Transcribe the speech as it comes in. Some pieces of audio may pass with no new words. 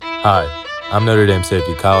Hi, I'm Notre Dame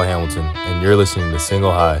safety Kyle Hamilton, and you're listening to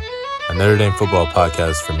Single High, a Notre Dame football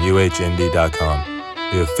podcast from UHND.com,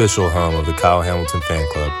 the official home of the Kyle Hamilton fan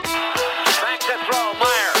club. Back to throw,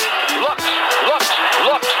 Meyer. Looks,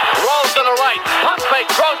 rolls to the right. Pump fake,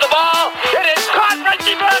 throws the ball. It is caught,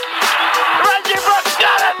 Reggie Brooks. Reggie Brooks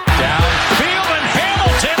got it. Downfield, and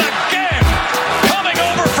Hamilton again coming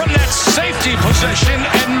over from that safety position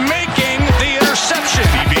and making the interception.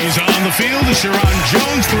 DB's on the field as Sharon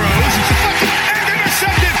Jones throws. It's deflected and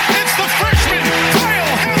intercepted. It's the freshman,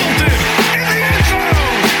 Kyle Hamilton, in the end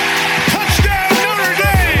zone. Touchdown, Notre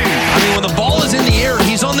Dame. I mean, when the ball is in the air,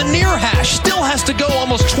 he's on the near hash. Still has to go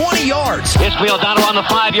almost 20 yards. Isfield down around the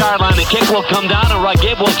 5-yard line. The kick will come down, and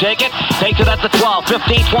Gabe will take it. Takes it at the 12,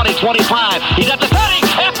 15, 20, 25. He's at the 30.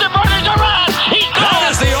 Afterburner's a run. He's That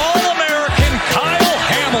is the All-American Kyle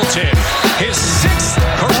Hamilton. His 6th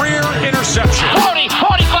career interception. 40,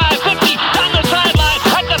 45, 50, down the sideline,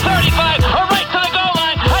 at the 35, a race to the goal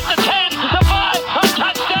line, at the 10, the 5, a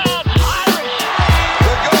touchdown, Irish.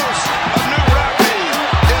 The ghost of New Rockney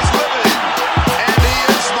is living, and he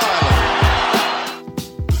is smiling.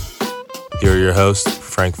 Here are your hosts,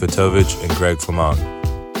 Frank Vitovich and Greg Flamong.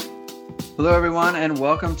 Hello, everyone, and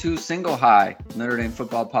welcome to Single High, Notre Dame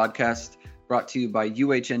football podcast brought to you by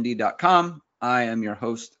UHND.com. I am your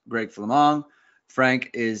host, Greg Flamong.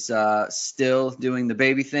 Frank is still doing the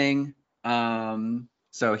baby thing,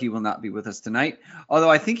 so he will not be with us tonight.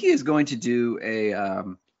 Although I think he is going to do a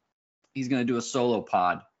solo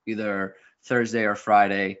pod either Thursday or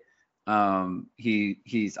Friday. I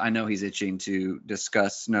know he's itching to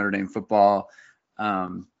discuss Notre Dame football.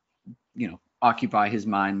 Occupy his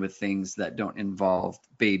mind with things that don't involve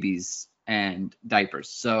babies and diapers.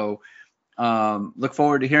 So look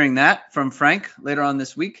forward to hearing that from Frank later on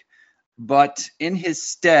this week. But in his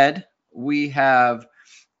stead, we have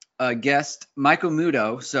a guest, Michael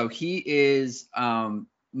Muto. So he is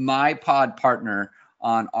my pod partner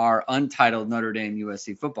on our Untitled Notre Dame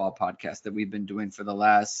USC football podcast that we've been doing for the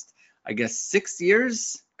last, 6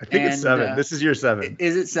 years. I think it's 7. This is year 7.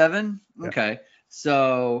 Is it 7? Yeah. Okay.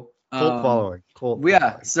 So Cult following.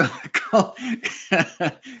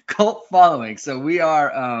 Cult following. So we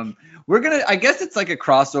are we're gonna, I guess it's like a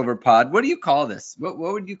crossover pod. What do you call this? What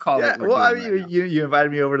would you call it? Well, I mean, you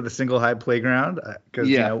invited me over to the Single High playground because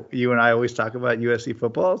you and I always talk about USC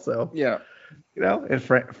football. So yeah, and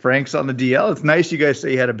Frank's on the DL. It's nice you guys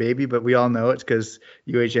say you had a baby, but we all know it's because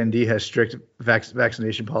UHND has strict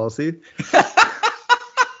vaccination policy.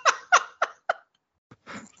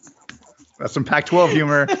 That's some Pac-12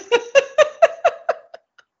 humor.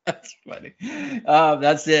 That's funny.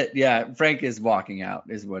 That's it. Yeah, Frank is walking out,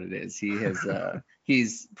 is what it is. He has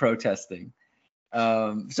he's protesting.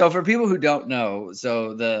 So for people who don't know,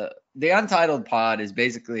 so the Untitled Pod is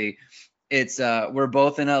basically we're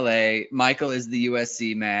both in LA. Michael is the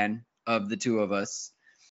USC man of the two of us.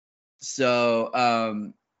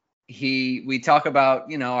 So we talk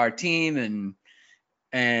about our team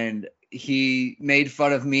and he made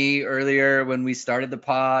fun of me earlier when we started the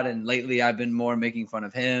pod, and lately I've been more making fun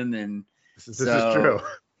of him. And this is true.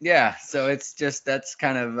 Yeah, so it's just that's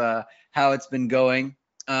kind of how it's been going.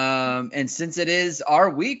 And since it is our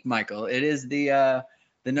week, Michael, it is the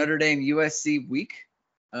Notre Dame USC week.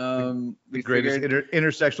 The greatest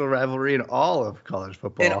intersectional rivalry in all of college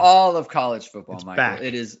football. It's Michael. Back.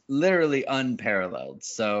 It is literally unparalleled.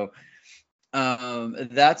 So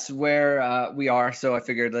that's where we are. So I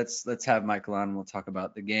figured let's have Michael on and we'll talk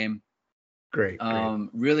about the game. Great.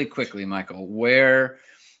 Really quickly, Michael, where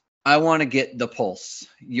I want to get the pulse,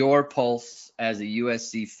 your pulse as a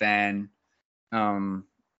USC fan.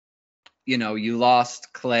 You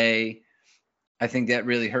lost Clay. I think that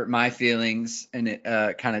really hurt my feelings, and it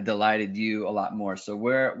kind of delighted you a lot more. So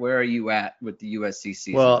where are you at with the USC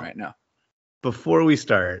season right now? Before we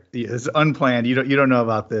start, it's unplanned. You don't know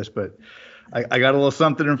about this, but I got a little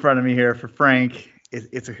something in front of me here for Frank.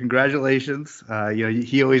 It's a congratulations.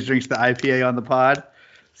 He always drinks the IPA on the pod.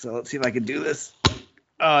 So let's see if I can do this.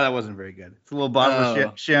 Oh, that wasn't very good. It's a little bottle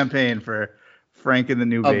of champagne for Frank and the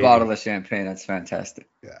new baby. A bottle of champagne. That's fantastic.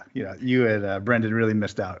 Yeah. You and Brendan really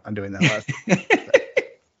missed out on doing that last.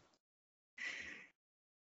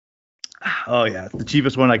 Oh, yeah. It's the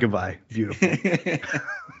cheapest one I could buy. Beautiful.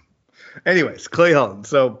 Anyways, Clay Helton.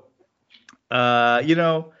 So,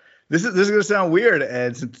 this is going to sound weird,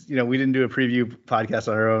 and since we didn't do a preview podcast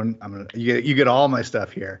on our own, you get all my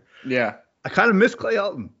stuff here. Yeah, I kind of miss Clay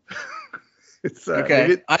Helton. It's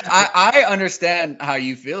okay. I understand how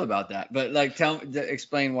you feel about that, but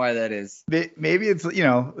explain why that is. Maybe it's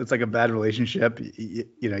it's like a bad relationship. You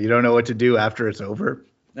don't know what to do after it's over.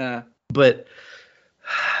 But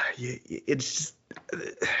it's just,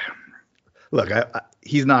 look,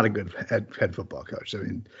 he's not a good head football coach. I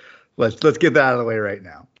mean, let's get that out of the way right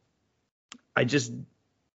now. I just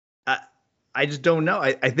don't know.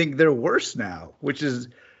 I think they're worse now, which is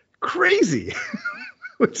crazy.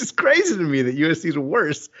 Which is crazy to me that USC is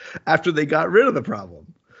worse after they got rid of the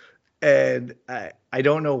problem. And I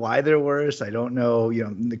don't know why they're worse. I don't know.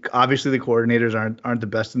 Obviously the coordinators aren't the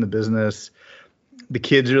best in the business. The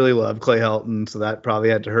kids really love Clay Helton, so that probably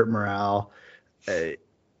had to hurt morale.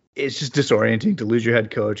 It's just disorienting to lose your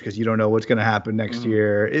head coach because you don't know what's going to happen next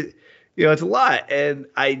year. It's a lot, and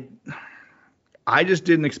I just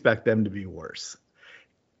didn't expect them to be worse.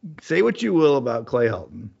 Say what you will about Clay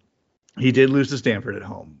Helton. He did lose to Stanford at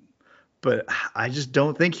home, but I just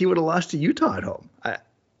don't think he would have lost to Utah at home.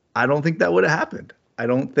 I don't think that would have happened. I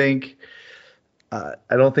don't think they're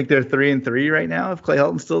 3-3 right now. If Clay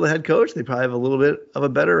Helton's still the head coach, they probably have a little bit of a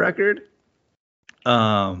better record.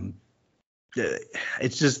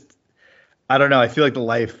 It's just, I don't know. I feel like the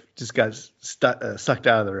life just got sucked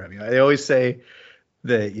out of the room. They always say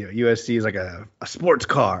that USC is like a sports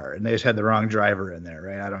car, and they just had the wrong driver in there,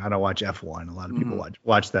 right? I don't watch F1. A lot of people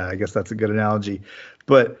watch that. I guess that's a good analogy.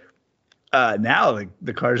 But now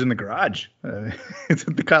the car's in the garage. It's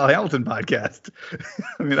the Kyle Hamilton podcast.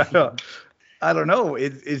 I mean, I don't know.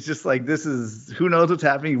 It's just like, this is, who knows what's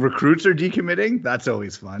happening. Recruits are decommitting. That's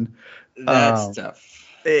always fun. That's tough.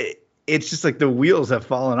 It's just like the wheels have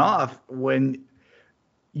fallen off when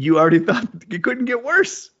you already thought it couldn't get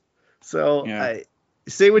worse. So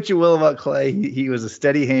say what you will about Clay. He was a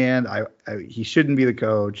steady hand. He shouldn't be the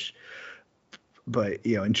coach. But,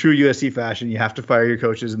 in true USC fashion, you have to fire your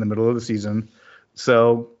coaches in the middle of the season.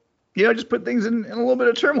 So, just put things in a little bit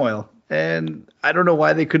of turmoil. And I don't know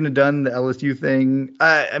why they couldn't have done the LSU thing.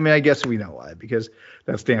 I mean, I guess we know why, because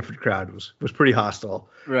that Stanford crowd was pretty hostile.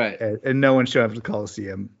 Right. And no one showed up to the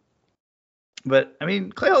Coliseum. But, I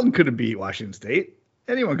mean, Clay Helton could have beat Washington State.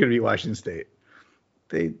 Anyone could have beat Washington State.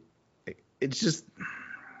 It's just,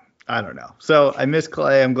 I don't know. So I miss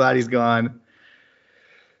Clay. I'm glad he's gone.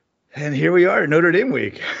 And here we are, Notre Dame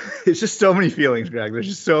week. It's just so many feelings, Greg. There's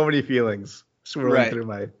just so many feelings swirling through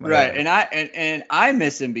my right. head. And I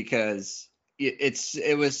miss him because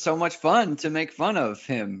it was so much fun to make fun of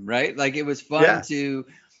him, right? Like, it was fun to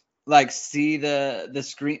see the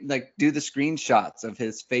screen, do the screenshots of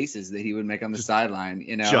his faces that he would make on the sideline,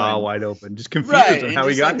 jaw wide open, just confused on how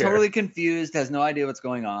he got here. Totally confused, has no idea what's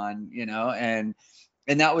going on, and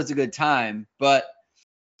that was a good time. But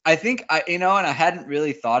I think and I hadn't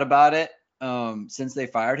really thought about it since they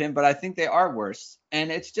fired him, but I think they are worse.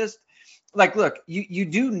 And it's just like, look, you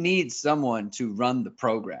do need someone to run the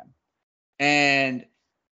program. And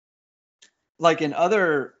like in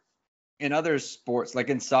other sports, like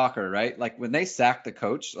in soccer, right? Like when they sack the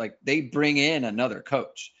coach, like they bring in another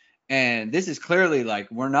coach. And this is clearly like,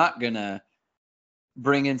 we're not going to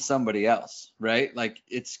bring in somebody else, right? Like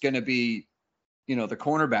it's going to be, the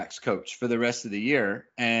cornerbacks coach for the rest of the year.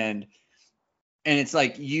 And it's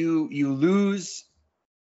like you lose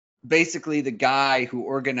basically the guy who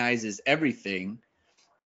organizes everything,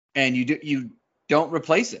 and you don't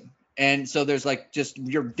replace him. And so there's like, just,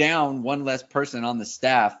 you're down one less person on the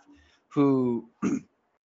staff who,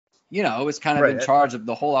 is kind of in charge of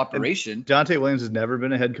the whole operation. And Dante Williams has never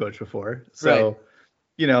been a head coach before. So,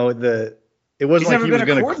 it wasn't like he was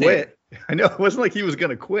going to quit. I know, it wasn't like he was going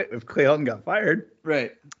to quit if Clay Helton got fired.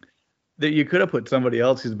 Right. That you could have put somebody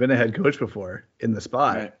else who's been a head coach before in the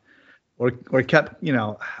spot. Right. Or kept,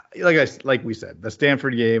 like we said, the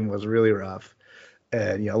Stanford game was really rough.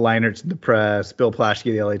 And, Leinert's in the press, Bill Plaschke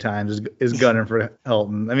of the LA Times is gunning for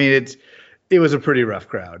Helton. I mean, it was a pretty rough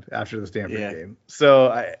crowd after the Stanford game.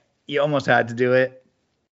 So you almost had to do it,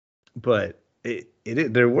 but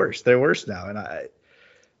they're worse. They're worse now. And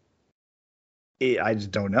I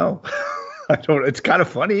just don't know. It's kind of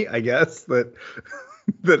funny, I guess, that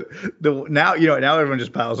now everyone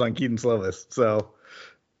just piles on Keaton Slovis. So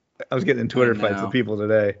I was getting in Twitter fights with people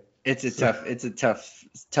today. It's a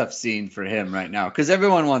tough scene for him right now, because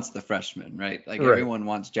everyone wants the freshman, right? Like everyone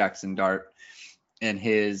wants Jackson Dart and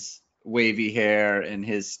his wavy hair and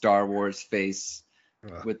his Star Wars face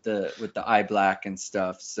with the eye black and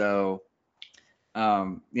stuff. So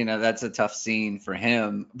that's a tough scene for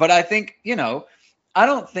him. But I think, I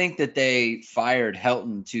don't think that they fired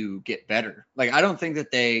Helton to get better. Like, I don't think that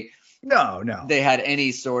they had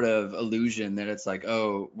any sort of illusion that it's like,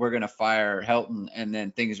 oh, we're going to fire Helton and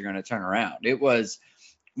then things are going to turn around. It was,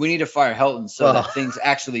 we need to fire Helton so that things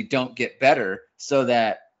actually don't get better, so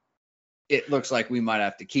that it looks like we might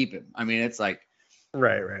have to keep him. I mean, it's like,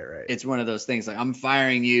 right. It's one of those things like, I'm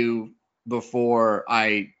firing you before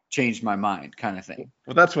I change my mind kind of thing.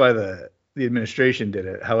 Well, that's why the the administration did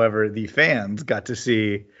it. However, the fans got to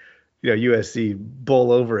see, USC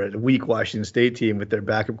bowl over a weak Washington State team with their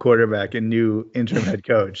backup quarterback and new interim head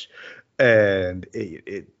coach, and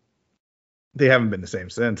they haven't been the same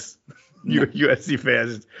since. USC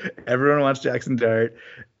fans, everyone wants Jackson Dart.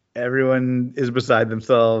 Everyone is beside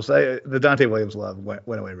themselves. The Dante Williams love went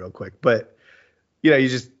away real quick, but they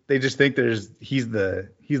just think he's the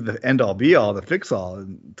end all be all, the fix all,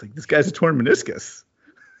 and it's like, this guy's a torn meniscus.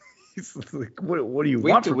 He's like, what do you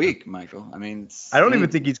want from week to week, Michael? I mean, I don't even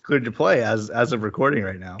think he's cleared to play as of recording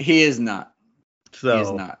right now. He is not. So he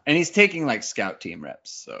is not, and he's taking like scout team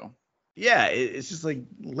reps. So yeah, it's just like,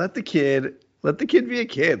 let the kid be a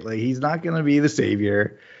kid. Like, he's not gonna be the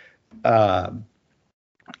savior. What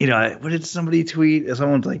did somebody tweet?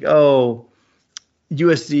 Someone's like, oh,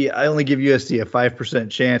 USC, I only give USC a 5%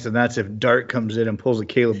 chance, and that's if Dart comes in and pulls a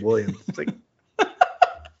Caleb Williams. It's like,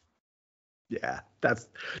 yeah, that's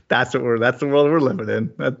the world we're living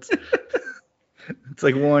in. It's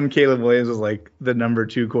like, one, Caleb Williams is like the number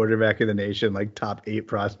 2 quarterback in the nation, like top 8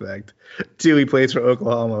 prospect. 2, he plays for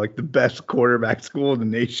Oklahoma, like the best quarterback school in the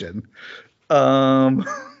nation.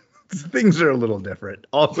 Things are a little different.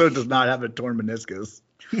 Also, does not have a torn meniscus.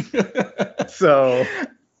 So,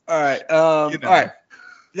 all right. All right.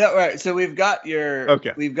 All right. So we've gotten your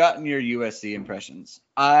USC impressions.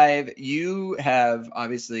 You have,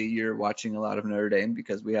 obviously, you're watching a lot of Notre Dame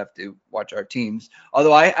because we have to watch our teams.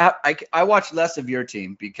 Although I watch less of your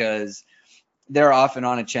team because they're often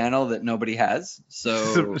on a channel that nobody has.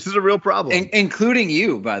 So this is a real problem, including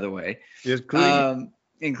you, by the way.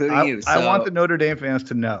 Including you. So, I want the Notre Dame fans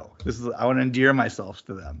to know I want to endear myself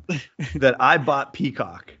to them that I bought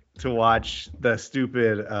Peacock to watch the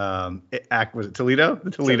stupid was it Toledo?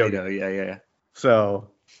 The Toledo. Yeah.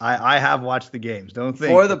 So I have watched the games. Don't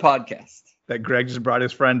think for the podcast that Greg just brought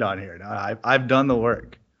his friend on here. No, I've done the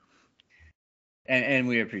work. And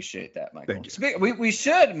we appreciate that, Michael. Thank you. We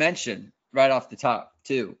should mention right off the top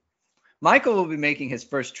too, Michael will be making his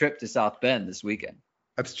first trip to South Bend this weekend.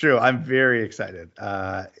 That's true. I'm very excited.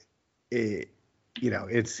 It's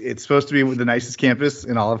supposed to be the nicest campus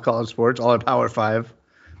in all of college sports, all of Power 5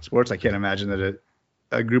 sports. I can't imagine that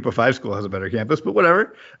a group of 5 school has a better campus, but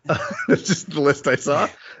whatever. That's just the list I saw.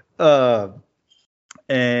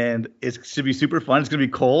 And it should be super fun. It's going to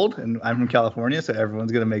be cold, and I'm from California, so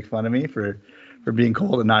everyone's going to make fun of me for being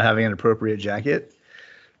cold and not having an appropriate jacket.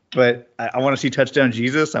 But I want to see Touchdown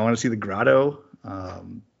Jesus. I want to see the Grotto.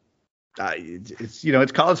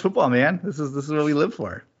 It's college football, man. This is what we live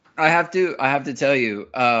for. I have to tell you,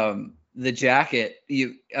 the jacket,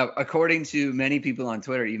 according to many people on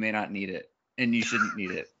Twitter, you may not need it, and you shouldn't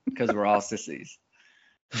need it because we're all sissies.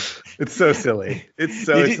 It's so silly. It's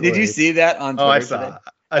so silly. Did you see that on Twitter? Oh, I saw. Today?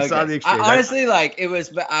 I saw the exchange. Honestly,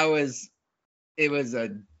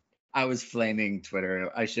 I was flaming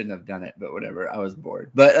Twitter. I shouldn't have done it, but whatever. I was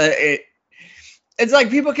bored. But it's like,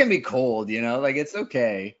 people can be cold, like, it's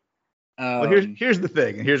okay. Well, here's the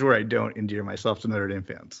thing, and here's where I don't endear myself to Notre Dame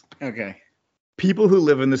fans. Okay. People who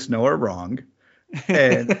live in the snow are wrong,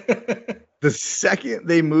 and the second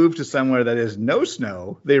they move to somewhere that is no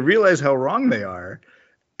snow, they realize how wrong they are,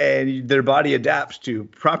 and their body adapts to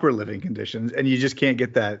proper living conditions, and you just can't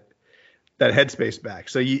get that headspace back.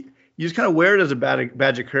 So you just kind of wear it as a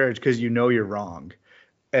badge of courage because you're wrong,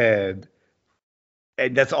 and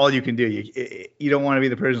that's all you can do. You don't want to be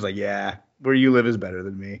the person who's like, yeah, where you live is better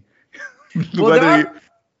than me. Well,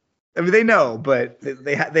 they know, but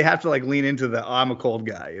they have to like lean into the I'm a cold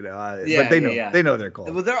guy, but they know they're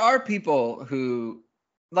cold. Well, there are people who,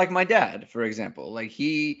 like my dad, for example, like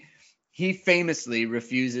he famously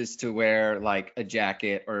refuses to wear like a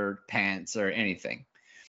jacket or pants or anything.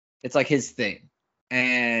 It's like his thing,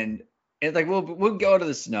 and it's like we'll go to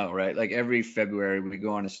the snow, right? Like every February we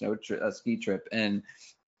go on a ski trip, and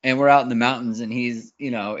we're out in the mountains, and he's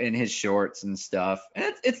in his shorts and stuff,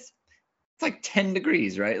 and it's like 10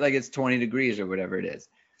 degrees, right? Like it's 20 degrees or whatever it is.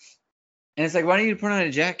 And it's like, why don't you put on a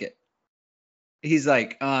jacket? He's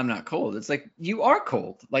like, oh, I'm not cold. It's like, you are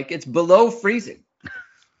cold. Like it's below freezing.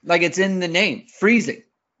 Like it's in the name, freezing.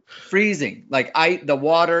 Like the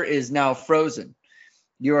water is now frozen.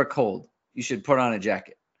 You are cold. You should put on a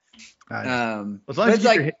jacket. As long as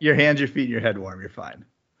you keep your hands, your feet, and your head warm, you're fine.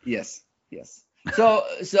 Yes. So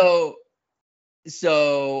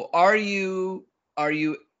are you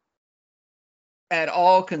at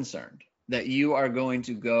all concerned that you are going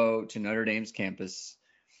to go to Notre Dame's campus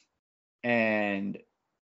and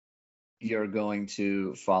you're going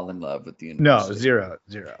to fall in love with the university? No, zero.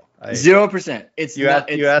 0%. You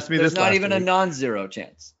asked me this. There's not even a non-zero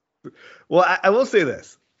chance. Well, I will say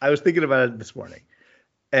this. I was thinking about it this morning,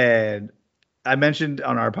 and I mentioned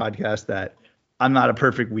on our podcast that I'm not a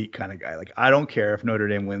perfect week kind of guy. Like, I don't care if Notre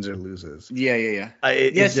Dame wins or loses. Yeah.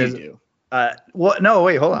 Yes, You do. Well, no,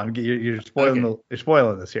 wait, hold on. You're spoiling Okay. you're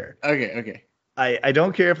spoiling this here. Okay. I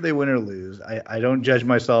don't care if they win or lose. I don't judge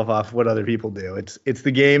myself off what other people do. It's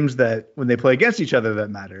the games that when they play against each other that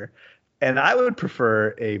matter. And I would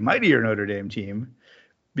prefer a mightier Notre Dame team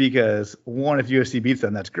because one, if USC beats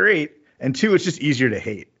them, that's great. And two, it's just easier to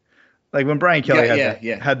hate. Like when Brian Kelly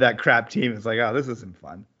had that crap team, it's like, oh, this isn't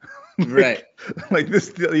fun. Right. Like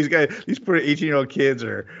these guys, these poor 18-year-old kids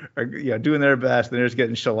are doing their best, and they're just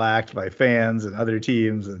getting shellacked by fans and other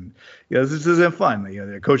teams, and this isn't fun.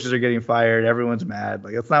 Their coaches are getting fired, everyone's mad.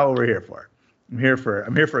 Like, that's not what we're here for. I'm here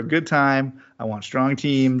for a good time. I want strong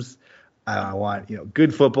teams. I want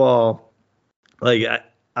good football. Like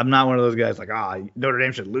I'm not one of those guys like Notre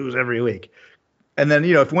Dame should lose every week. And then,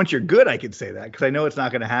 if once you're good, I could say that because I know it's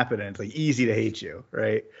not going to happen and it's like easy to hate you,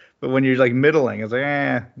 right? But when you're like middling, it's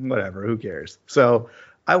like, whatever, who cares? So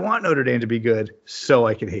I want Notre Dame to be good so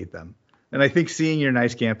I can hate them. And I think seeing your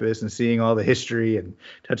nice campus and seeing all the history and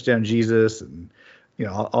Touchdown Jesus and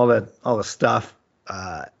all the stuff,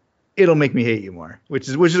 it'll make me hate you more, which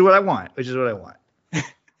is what I want.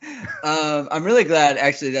 I'm really glad.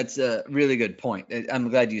 Actually, that's a really good point. I'm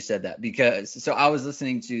glad you said that because I was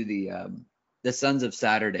listening to the Sons of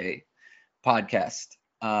Saturday podcast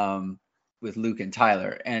with Luke and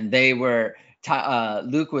Tyler, and they were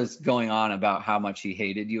Luke was going on about how much he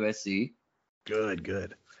hated USC.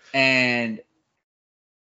 Good. And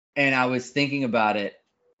I was thinking about it,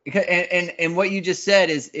 and what you just said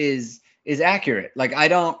is accurate. Like, I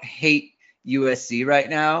don't hate USC right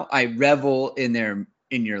now. I revel in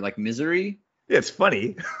your like misery. Yeah, it's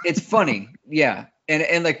funny. It's funny, yeah.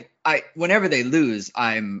 And like whenever they lose,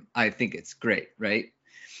 I think it's great, right?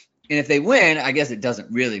 And if they win, I guess it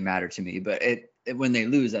doesn't really matter to me. But when they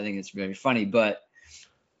lose, I think it's very funny. But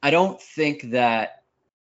I don't think that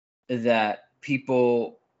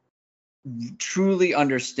people truly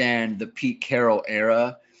understand the Pete Carroll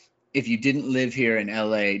era if you didn't live here in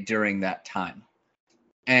LA during that time.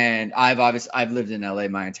 And I've lived in LA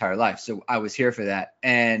my entire life, so I was here for that.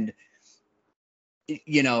 And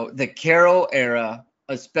the Carroll era,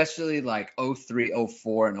 especially like 03,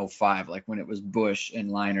 04, and 05, like when it was Bush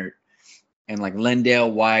and Leinart and like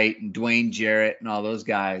Lendale White and Dwayne Jarrett and all those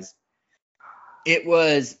guys, it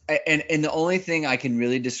was, and the only thing I can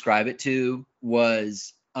really describe it to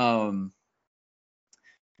was during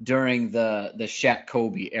the Shaq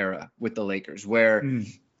Kobe era with the Lakers, where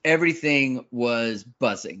everything was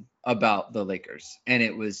buzzing about the Lakers. And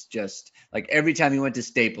it was just like every time you went to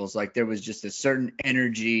Staples, like there was just a certain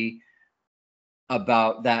energy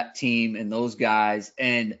about that team and those guys.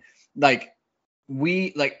 And like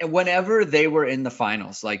whenever they were in the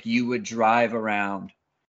finals, like you would drive around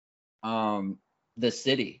the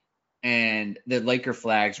city and the Laker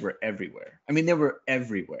flags were everywhere. I mean, they were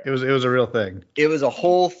everywhere. It was a real thing. It was a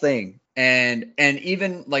whole thing. And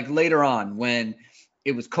even like later on when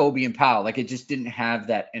it was Kobe and Powell, like it just didn't have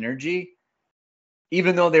that energy,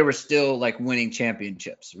 even though they were still like winning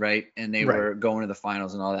championships, right? And they were going to the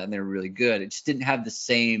finals and all that, and they were really good. It just didn't have the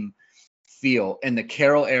same feel. And the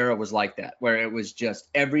Carroll era was like that, where it was just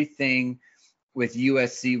everything with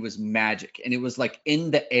USC was magic, and it was like in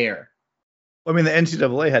the air. I mean, the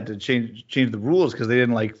NCAA had to change the rules because they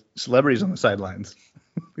didn't like celebrities on the sidelines.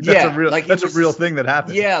 That's a real thing that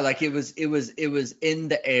happened. Yeah, like it was in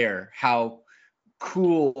the air how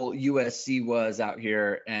cool USC was out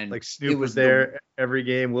here, and like Snoop was there every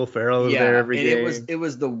game. Will Ferrell was there every game. It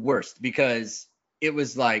was the worst because it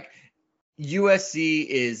was like USC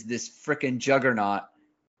is this freaking juggernaut,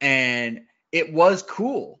 and it was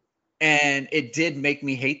cool, and it did make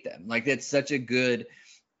me hate them. Like it's a good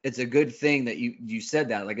thing that you said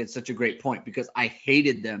that. Like it's such a great point because I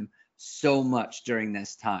hated them so much during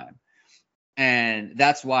this time, and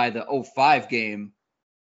that's why the 05 game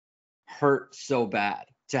hurt so bad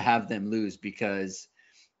to have them lose, because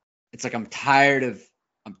it's like I'm tired of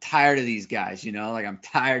these guys, like I'm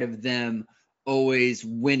tired of them always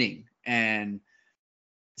winning. And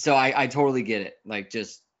so I totally get it. Like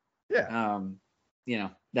just that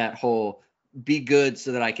whole be good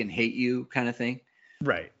so that I can hate you kind of thing.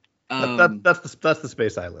 Right. That's the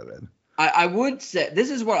space I live in. I would say this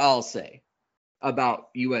is what I'll say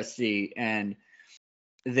about USC and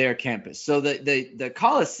their campus. So the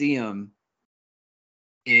Coliseum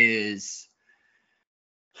is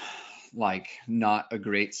like not a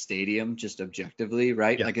great stadium, just objectively,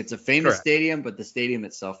 right? Yes. Like it's a famous Correct. stadium, but the stadium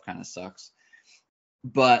itself kind of sucks.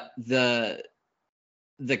 But the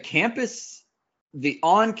campus, the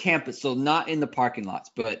on-campus, so not in the parking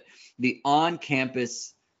lots, but the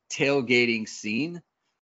on-campus tailgating scene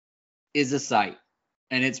is a sight,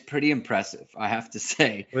 and it's pretty impressive, I have to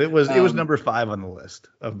say. It was number 5 on the list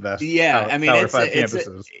of best. Yeah, I mean, Power it's 5 a, it's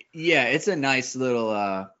campuses. it's a nice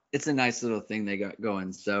little thing they got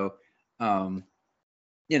going. So, but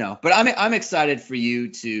I'm excited for you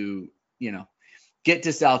to, get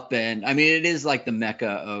to South Bend. I mean, it is like the mecca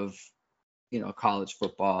of, college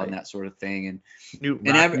football and that sort of thing.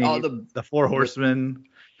 And all the Four Horsemen.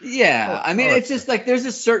 Yeah. I mean, it's just like, there's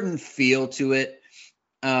a certain feel to it,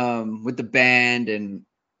 with the band, and,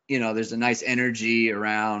 there's a nice energy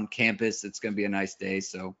around campus. It's going to be a nice day.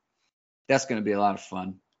 So that's going to be a lot of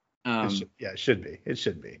fun. It should be. It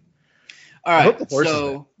should be. All right. I hope the horse is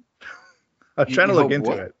there. I'm trying to look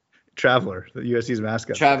into it. Traveler, the USC's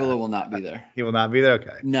mascot. Traveler will not be there. He will not be there?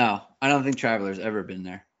 Okay. No, I don't think Traveler's ever been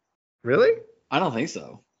there. Really? I don't think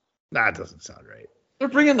so. That doesn't sound right. They're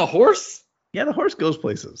bringing the horse? Yeah, the horse goes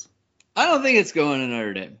places. I don't think it's going to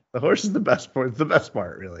Notre Dame. The horse is the best part. It's the best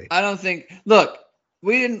part, really. I don't think. Look,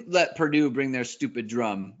 we didn't let Purdue bring their stupid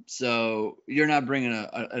drum, so you're not bringing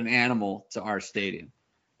an animal to our stadium.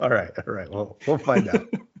 All right. Well, we'll find out.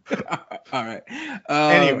 All right.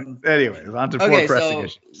 Anyways, on to more pressing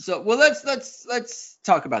issues. So let's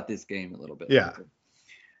talk about this game a little bit. Yeah.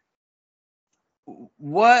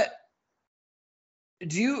 What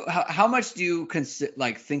do you? How much do you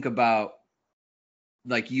think about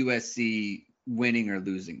like USC winning or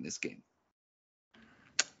losing this game?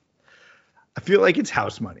 I feel like it's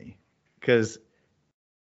house money because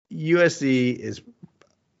USC is.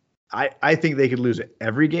 I think they could lose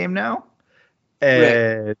every game now.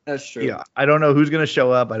 And right. That's true. I don't know who's going to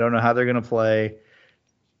show up. I don't know how they're going to play.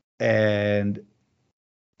 And,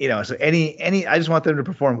 so I just want them to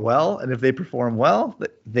perform well. And if they perform well,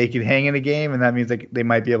 they can hang in a game. And that means they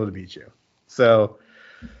might be able to beat you. So,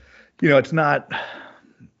 it's not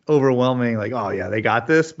overwhelming. Like, oh yeah, they got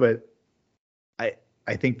this. But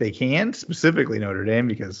I think they can, specifically Notre Dame,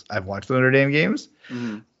 because I've watched the Notre Dame games.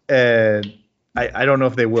 Mm-hmm. And I don't know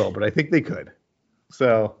if they will, but I think they could.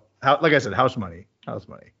 So, like I said, house money.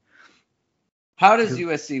 How does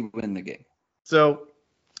USC win the game? So,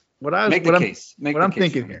 what I'm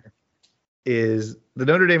thinking here is the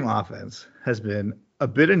Notre Dame offense has been a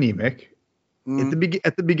bit anemic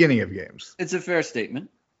at the beginning of games. It's a fair statement.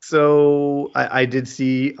 So I did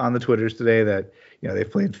see on the Twitters today that they've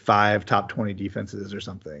played 5 top 20 defenses or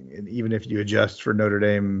something, and even if you adjust for Notre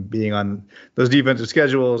Dame being on those defensive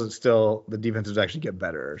schedules, it's still the defenses actually get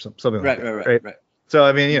better or something like that. Right. So,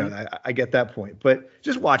 I mean, I get that point. But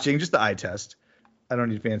just watching, just the eye test, I don't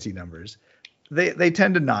need fancy numbers. They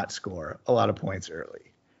tend to not score a lot of points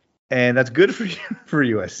early. And that's good for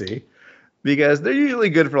USC because they're usually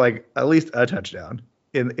good for like at least a touchdown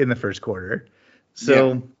in the first quarter.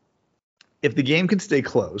 So if the game can stay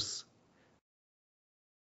close,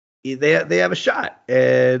 they have a shot.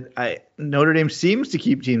 And Notre Dame seems to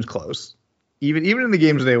keep teams close. Even in the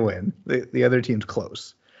games they win, the other team's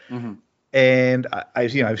close. Mm-hmm. And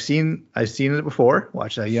I've seen it before.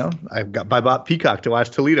 I bought Peacock to watch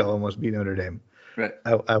Toledo almost beat Notre Dame. Right.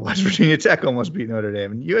 I watched Virginia Tech almost beat Notre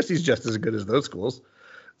Dame, and USC's just as good as those schools.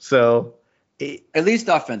 So, at least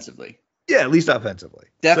offensively. Yeah, at least offensively.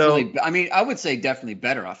 Definitely. So, I mean, I would say definitely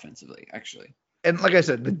better offensively, actually. And like I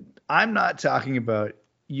said, I'm not talking about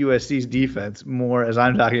USC's defense more as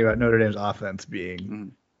I'm talking about Notre Dame's offense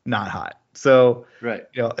being not hot. So, right.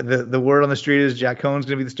 The word on the street is Jack Cohn's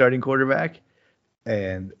going to be the starting quarterback,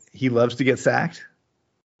 and he loves to get sacked.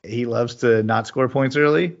 He loves to not score points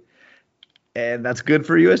early, and that's good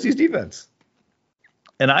for USC's defense.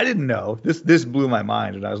 And I didn't know this blew my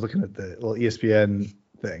mind when I was looking at the little ESPN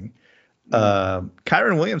thing.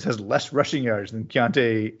 Kyron Williams has less rushing yards than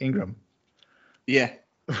Keontae Ingram. Yeah,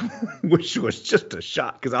 which was just a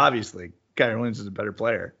shock because obviously Kyron Williams is a better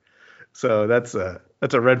player. So that's a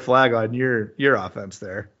red flag on your offense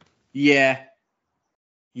there. Yeah,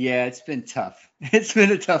 it's been tough. It's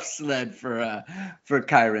been a tough sled for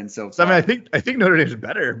Kyron so far. So, I mean, I think Notre Dame's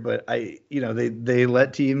better, but they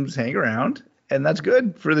let teams hang around, and that's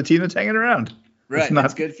good for the team that's hanging around. Right,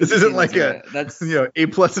 that's good. This isn't like that's A+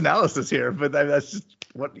 analysis here, but that's just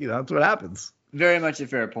that's what happens. Very much a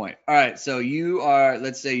fair point. All right, so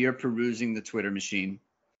let's say you're perusing the Twitter machine.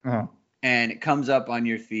 Uh-huh. And it comes up on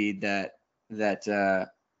your feed that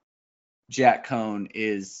Jack Cohn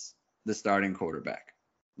is the starting quarterback.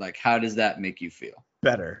 Like, how does that make you feel?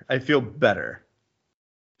 Better. I feel better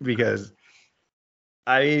because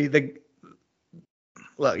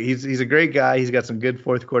look, he's a great guy. He's got some good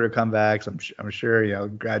fourth quarter comebacks. I'm sure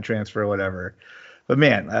grad transfer or whatever. But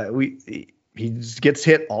man, he just gets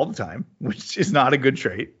hit all the time, which is not a good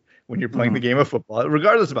trait when you're playing the game of football,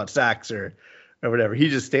 regardless about sacks or or whatever. He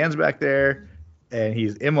just stands back there and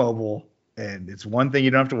he's immobile, and it's one thing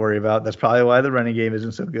you don't have to worry about. That's probably why the running game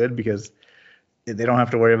isn't so good, because they don't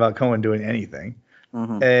have to worry about Cohen doing anything.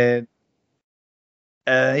 And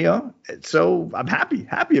so I'm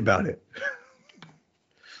happy about it.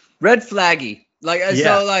 Red flaggy. So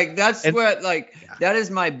that's that is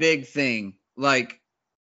my big thing. Like,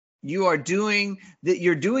 you're doing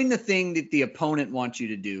the thing that the opponent wants you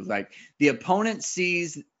to do. Like, the opponent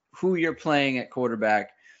sees who you're playing at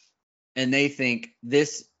quarterback and they think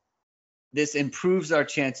this improves our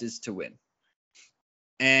chances to win.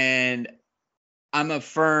 And I'm a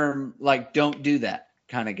firm, don't do that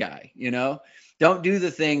kind of guy, Don't do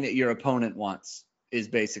the thing that your opponent wants, is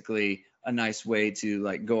basically a nice way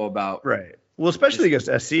to go about. Right. Well, especially against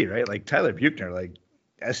SC, right? Like Tyler Buchner,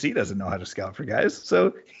 SC doesn't know how to scout for guys.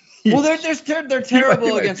 So they're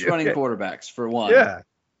terrible against running quarterbacks, for one. Yeah.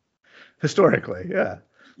 Historically, yeah.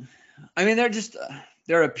 I mean,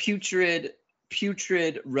 they're a putrid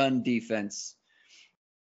run defense.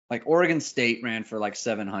 Like, Oregon State ran for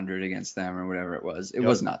 700 against them or whatever it was. It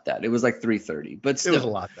was not that. It was 330. But still, it was a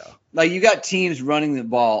lot, though. You got teams running the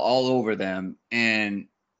ball all over them, and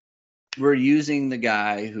we're using the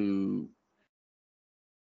guy who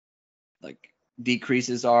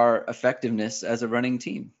decreases our effectiveness as a running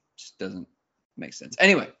team. Just doesn't make sense.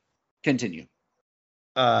 Anyway, continue.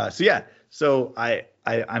 So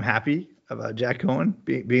I'm happy about Jack Cohen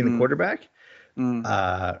being the quarterback.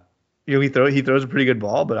 He throws a pretty good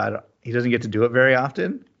ball, but he doesn't get to do it very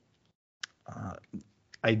often. What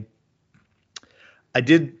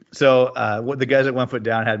the guys at One Foot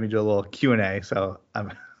Down had me do a little Q&A, so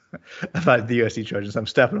I'm about the USC Trojans. I'm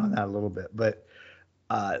stepping on that a little bit, but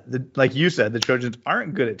like you said, the Trojans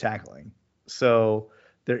aren't good at tackling. So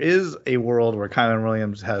there is a world where Kylan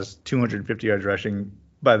Williams has 250 yards rushing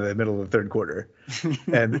by the middle of the third quarter,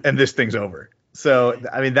 and this thing's over. So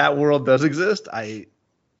I mean, that world does exist. I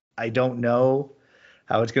don't know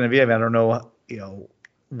how it's going to be. I mean, I don't know,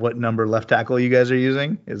 what number left tackle you guys are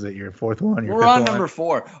using. Is it your fourth one? We're on number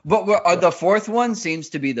 4, but the fourth one seems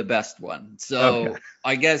to be the best one. So okay.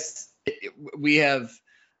 I guess we have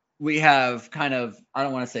kind of, I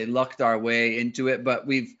don't want to say lucked our way into it, but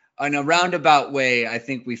we've, in a roundabout way, I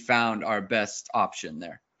think we found our best option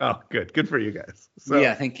there. Oh, good for you guys. So,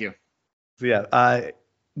 yeah, thank you. So yeah,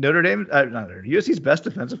 Notre Dame, USC's best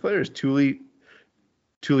defensive player is Tulia.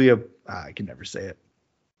 I can never say it.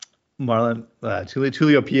 Marlon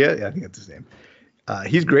Tuliopia. Yeah, I think that's his name.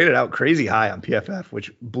 He's graded out crazy high on PFF,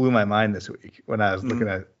 which blew my mind this week when I was looking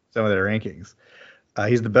at some of their rankings.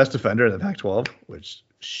 He's the best defender in the Pac-12, which is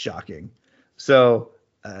shocking. So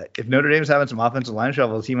if Notre Dame's having some offensive line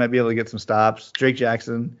shuffles, he might be able to get some stops. Drake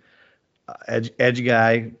Jackson, edge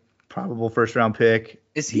guy, probable first-round pick.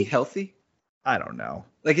 Is he healthy? I don't know.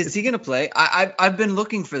 Is he going to play? I've been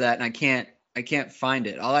looking for that, and I can't find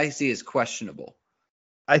it. All I see is questionable.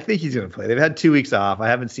 I think he's going to play. They've had 2 weeks off. I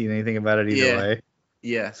haven't seen anything about it either way.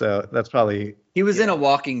 Yeah. So that's probably. He was in a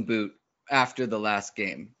walking boot after the last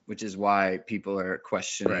game, which is why people are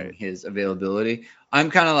questioning his availability.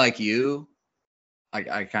 I'm kind of like you.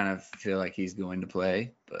 I kind of feel like he's going to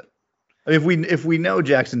play, but. If we know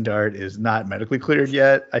Jackson Dart is not medically cleared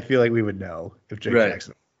yet, I feel like we would know if Drake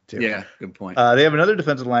Jackson too. Yeah, good point. They have another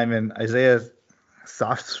defensive lineman, Isaiah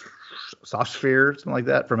Softsphere, something like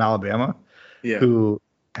that, from Alabama, who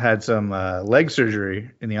had some leg surgery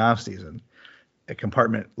in the offseason,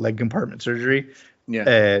 leg compartment surgery. Yeah.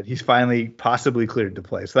 And he's finally possibly cleared to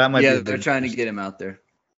play. So that might be they're trying to get him out there.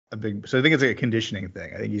 So I think it's a conditioning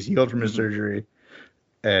thing. I think he's healed from his surgery,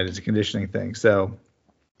 and it's a conditioning thing. So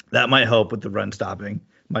that might help with the run stopping,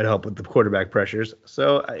 might help with the quarterback pressures.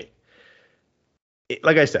 So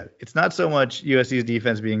like I said, it's not so much USC's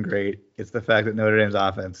defense being great. It's the fact that Notre Dame's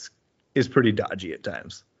offense is pretty dodgy at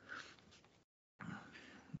times.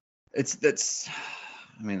 That's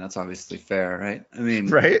obviously fair, right? I mean,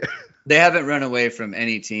 right. They haven't run away from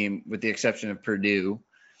any team with the exception of Purdue.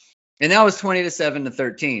 And that was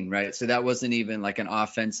 20-7-13, right? So that wasn't even like an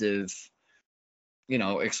offensive,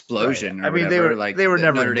 explosion. Right. Or whatever. They were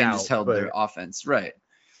never Notre Dame down, just held their offense, right?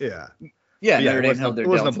 Yeah. Yeah, Notre Dame held their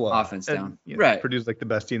offense down. Right. Purdue's like the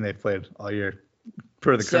best team they've played all year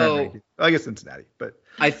for the current ranking. I guess Cincinnati, but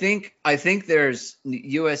I think there's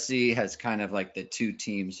USC has kind of like the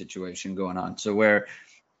 2-team situation going on. So where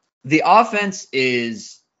the offense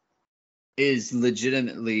is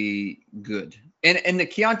legitimately good. And the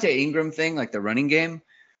Keontae Ingram thing, like the running game,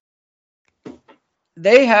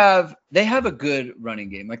 they have a good running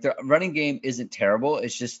game. Like their running game isn't terrible.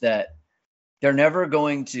 It's just that they're never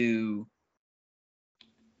going to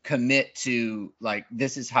commit to like,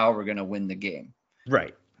 this is how we're going to win the game.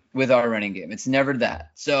 Right. with our running game. It's never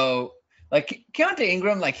that. So like Keontae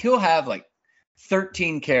Ingram, like he'll have like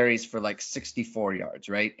 13 carries for like 64 yards,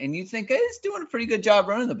 right? And you think, hey, he's doing a pretty good job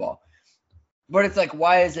running the ball. But it's like,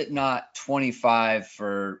 why is it not 25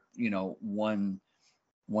 for,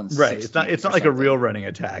 160? Right. It's not like a real running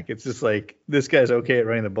attack. It's just like this guy's okay at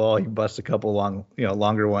running the ball. He busts a couple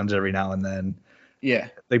longer ones every now and then. Yeah.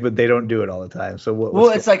 Like, but they don't do it all the time. So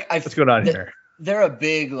what's going on here? They're a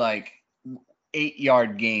big like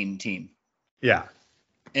 8-yard gain team. Yeah.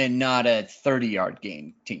 And not a 30-yard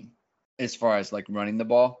gain team as far as like running the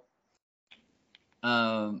ball.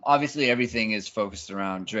 Obviously everything is focused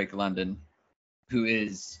around Drake London, who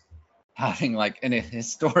is having like an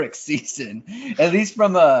historic season, at least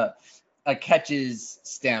from a catches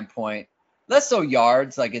standpoint. Less so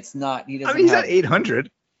yards, like it's not. He doesn't. He's at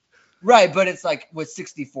 800. Right, but it's like with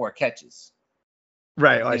 64 catches.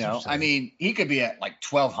 Right. He could be at like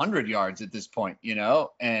 1,200 yards at this point,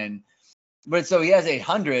 but so he has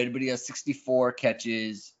 800, but he has 64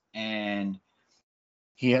 catches and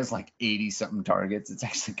he has like 80 something targets. It's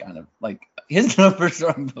actually kind of like his numbers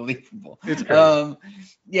are unbelievable. It's great. But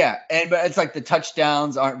it's like the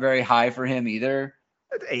touchdowns aren't very high for him either.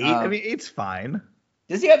 That's 8. 8's fine.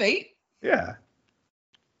 Does he have 8? Yeah.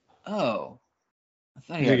 Oh. I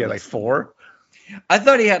thought he had like 4. I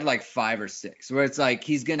thought he had like 5 or 6, where it's like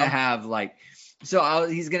he's gonna have like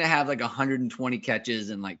he's gonna have like 120 catches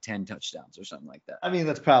and like 10 touchdowns or something like that.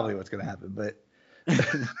 That's probably what's gonna happen, but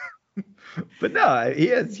but no, he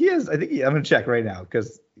has. I think I'm gonna check right now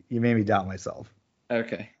because you made me doubt myself.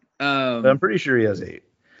 Okay. But I'm pretty sure he has 8.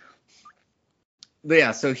 But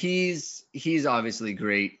yeah, so he's obviously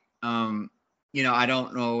great. I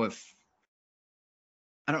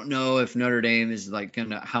don't know if Notre Dame is like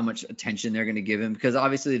how much attention they're gonna give him, because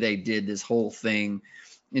obviously they did this whole thing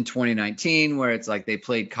in 2019 where it's like they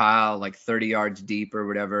played Kyle like 30 yards deep or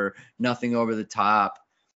whatever, nothing over the top,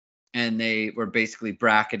 and they were basically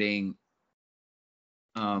bracketing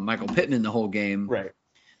Michael Pittman the whole game. Right.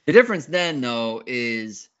 The difference then though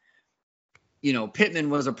is, Pittman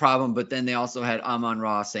was a problem, but then they also had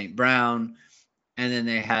Amon-Ra St. Brown, and then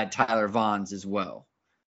they had Tyler Vaughns as well,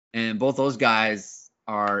 and both those guys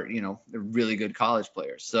are, they're really good college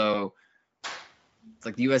players. So it's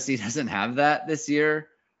like the USC doesn't have that this year.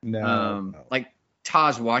 No. Like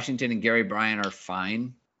Taj Washington and Gary Bryant are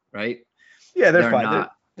fine, right? Yeah, they're fine.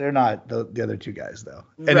 They're not the other two guys though.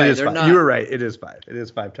 And right, it is 5. You were right. It is 5. It is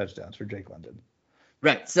 5 touchdowns for Drake London.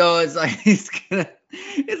 Right. So it's like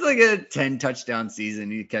it's like a 10 touchdown season.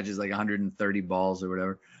 He catches like 130 balls or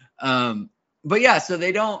whatever. But yeah, so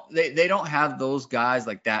they don't have those guys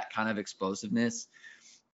like that kind of explosiveness.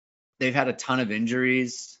 They've had a ton of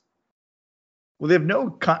injuries. Well, they have no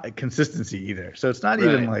consistency either. So it's not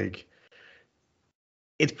even like,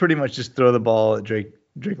 it's pretty much just throw the ball at Drake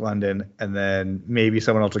London, and then maybe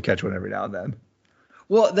someone else will catch one every now and then.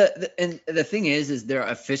 Well, the thing is their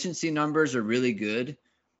efficiency numbers are really good,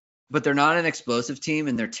 but they're not an explosive team,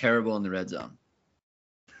 and they're terrible in the red zone.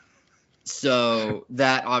 So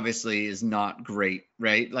that obviously is not great,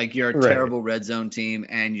 right? Like you're a terrible red zone team,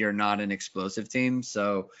 and you're not an explosive team.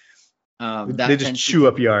 So they just chew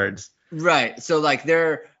up yards. Right. So like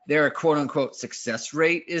their quote unquote success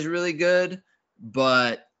rate is really good,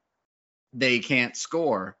 but they can't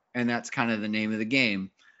score. And that's kind of the name of the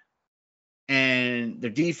game. And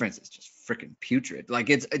their defense is just freaking putrid. Like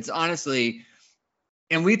it's honestly,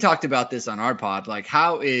 and we talked about this on our pod, like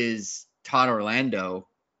how is Todd Orlando?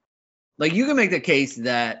 Like you can make the case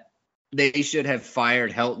that they should have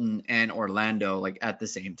fired Helton and Orlando like at the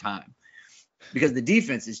same time, because the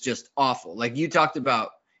defense is just awful. Like you talked about,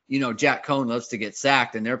 Jack Cohn loves to get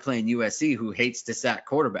sacked, and they're playing USC, who hates to sack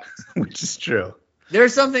quarterbacks. Which is true.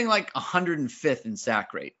 There's something like 105th in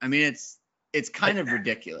sack rate. I mean, it's kind of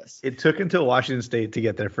ridiculous. It took until Washington State to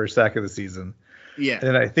get their first sack of the season. Yeah.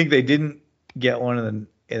 And I think they didn't get one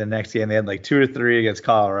in the next game. They had like 2 or 3 against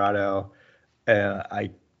Colorado. And I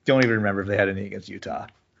don't even remember if they had any against Utah.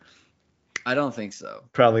 I don't think so.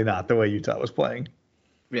 Probably not, the way Utah was playing.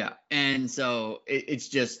 Yeah. And so it's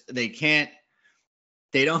just they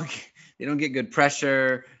don't get good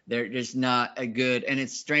pressure. They're just not a good, and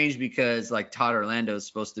it's strange because like Todd Orlando is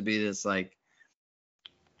supposed to be this like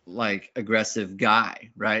aggressive guy,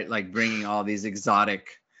 right? Like bringing all these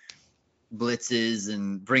exotic blitzes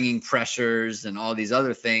and bringing pressures and all these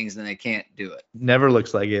other things, and they can't do it. Never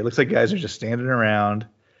looks like it. It looks like guys are just standing around,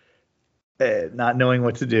 not knowing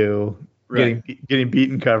what to do, getting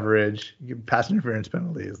beaten coverage, pass interference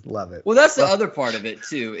penalties. Love it. Well, that's the other part of it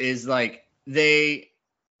too, is like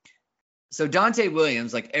So Dante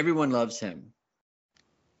Williams, like everyone loves him.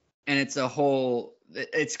 And it's a whole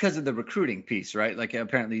it's because of the recruiting piece, right? Like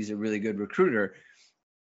apparently he's a really good recruiter.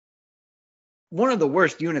 One of the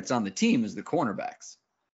worst units on the team is the cornerbacks.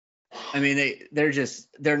 I mean,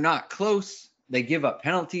 they're not close. They give up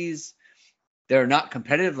penalties. They're not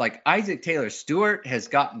competitive. Like Isaac Taylor Stewart has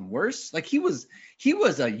gotten worse. Like he was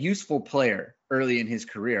a useful player early in his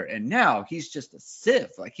career, and now he's just a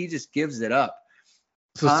sieve. Like he just gives it up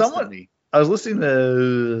constantly. I was listening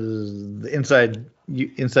to the Inside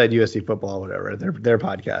USC Football, whatever, their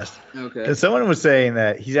podcast. Okay. And someone was saying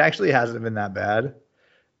that he actually hasn't been that bad.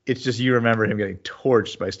 It's just you remember him getting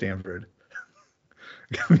torched by Stanford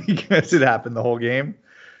because it happened the whole game.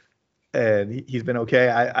 And he's been okay.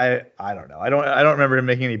 I don't know. I don't remember him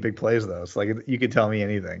making any big plays though. It's like you could tell me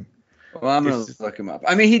anything. Well, I'm gonna look him up.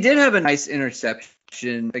 I mean, he did have a nice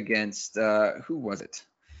interception against who was it?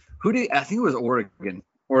 I think it was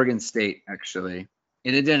Oregon State actually,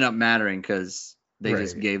 and it ended up mattering because they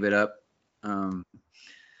just gave it up.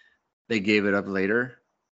 They gave it up later.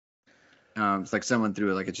 It's like someone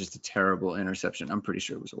threw it's just a terrible interception. I'm pretty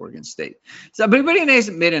sure it was Oregon State. So, but he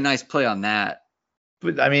made a nice play on that.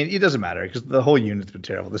 But I mean, it doesn't matter because the whole unit's been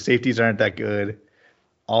terrible. The safeties aren't that good.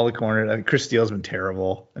 All the corners. Chris Steele's been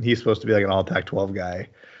terrible, and he's supposed to be like an all Pac-12 guy.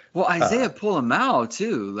 Well, Isaiah Polamau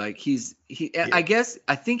too. Like yeah.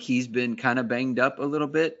 I think he's been kind of banged up a little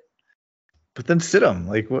bit. But then sit him.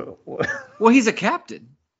 Like what? Well, he's a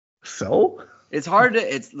captain. So it's hard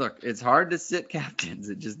to sit captains.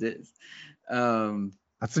 It just is.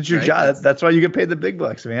 That's what your job. That's why you get paid the big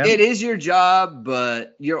bucks, man. It is your job,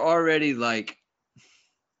 but you're already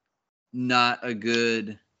not a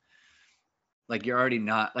good. You're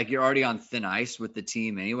already on thin ice with the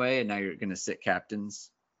team anyway, and now you're gonna sit captains.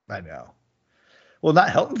 I know. Well, not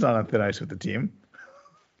Helton's not on thin ice with the team.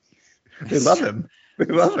 They love him. They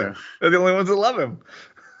love him. They're the only ones that love him.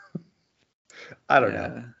 I don't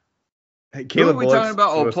know. Hey, Caleb, who are we talking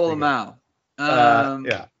about? Oh, Polamau.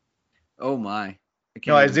 Yeah. Oh my.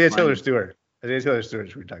 No, Isaiah Taylor Stewart. Isaiah Taylor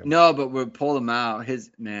Stewart. We're talking about. No, but we're Polamau.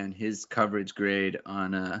 His coverage grade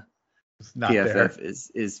on PFF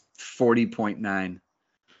is 40.9.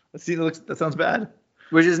 Let's see. That sounds bad.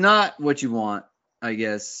 Which is not what you want, I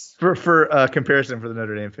guess. For comparison for the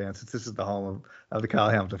Notre Dame fans, since this is the home of the Kyle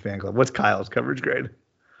Hamilton fan club, what's Kyle's coverage grade?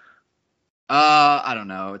 I don't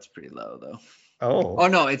know. It's pretty low though. Oh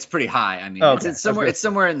no, it's pretty high. I mean, okay. It's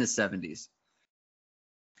somewhere in the 70s.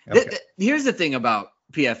 Okay. Here's the thing about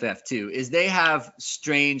PFF too, is they have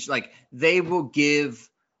strange, they will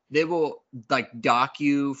dock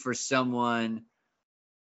you for someone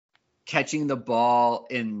catching the ball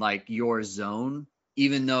in your zone,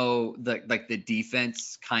 even though the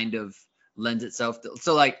defense kind of lends itself to.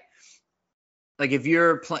 So if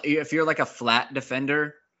you're a flat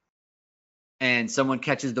defender and someone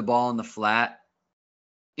catches the ball in the flat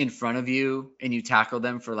in front of you and you tackle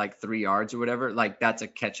them for 3 yards or whatever, that's a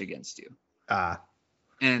catch against you. And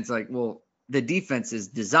it's the defense is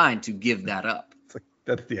designed to give that up.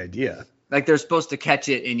 That's the idea. They're supposed to catch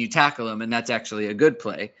it and you tackle them, and that's actually a good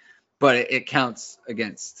play, but it counts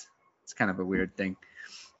against. It's kind of a weird thing.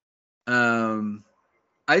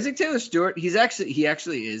 Isaac Taylor Stewart, he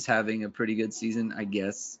actually is having a pretty good season, I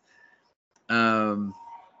guess. Their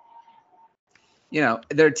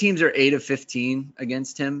teams are 8 of 15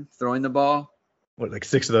 against him throwing the ball. What,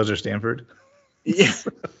 6 of those are Stanford? Yeah.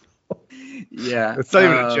 Yeah. It's not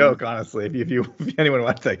even a joke, honestly. If anyone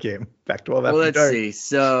watched that game, Pac-12. Well, let's see.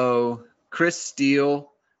 So Chris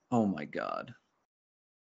Steele, oh my God.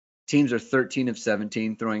 Teams are 13 of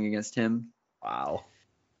 17 throwing against him. Wow.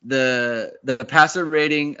 The passer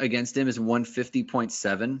rating against him is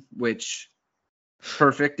 150.7, which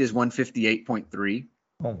perfect is 158.3.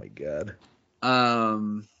 Oh my God.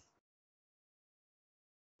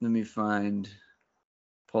 Let me find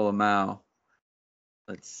Polamau.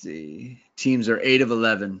 Let's see. Teams are 8 of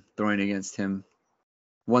 11 throwing against him.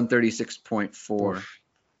 136.4.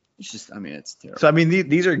 It's just, it's terrible. So,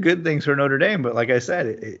 these are good things for Notre Dame, but like I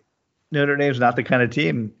said, Notre Dame's not the kind of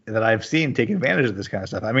team that I've seen take advantage of this kind of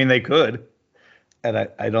stuff. They could, and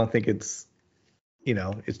I don't think it's,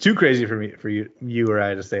 it's too crazy for you or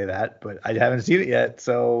I to say that, but I haven't seen it yet.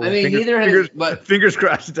 So fingers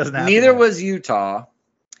crossed it doesn't happen. Neither was Utah.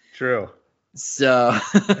 True. So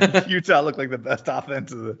Utah looked like the best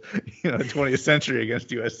offense of the 20th century against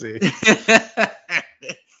USC.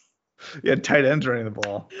 Yeah, tight ends running the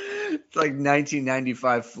ball. It's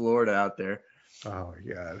 1995 Florida out there. Oh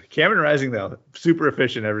my God. Cameron Rising though, super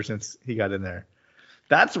efficient ever since he got in there.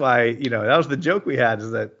 That's why, that was the joke we had,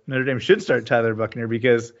 is that Notre Dame should start Tyler Buchner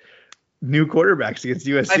because new quarterbacks against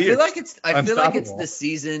USC. I feel like it's the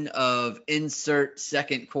season of insert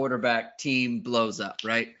second quarterback team blows up,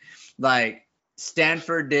 right?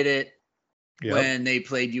 Stanford did it Yep. when they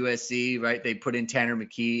played USC, right? They put in Tanner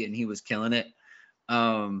McKee and he was killing it.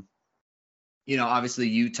 Obviously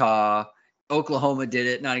Utah, Oklahoma did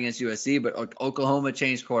it, not against USC, but Oklahoma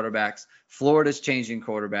changed quarterbacks. Florida's changing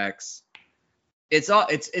quarterbacks. It's all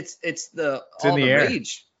the air.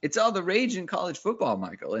 rage. It's all the rage in college football,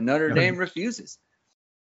 Michael. And Notre Dame refuses.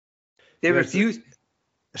 They refuse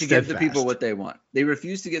to give the people what they want. They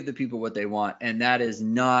refuse to give the people what they want, and that is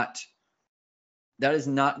not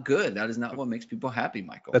good. That is not what makes people happy,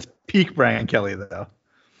 Michael. That's peak Brian Kelly, though.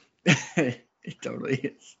 It totally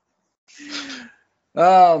is.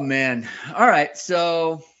 Oh man. All right.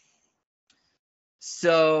 So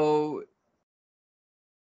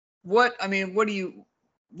what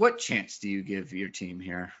chance do you give your team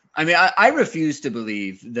here? I mean, I refuse to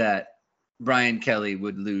believe that Brian Kelly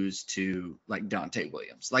would lose to like Dante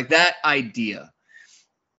Williams. Like that idea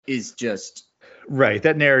is just right.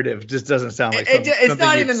 That narrative just doesn't sound like it's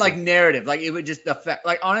not even like narrative. Like it would just affect,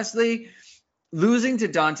 like, honestly, losing to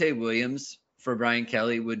Dante Williams for Brian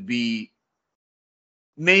Kelly would be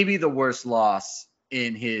maybe the worst loss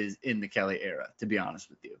in the Kelly era, to be honest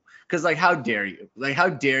with you. Because like, how dare you? Like, how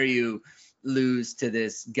dare you lose to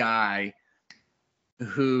this guy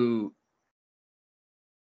who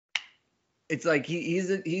it's like he's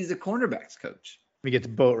a cornerbacks coach. He gets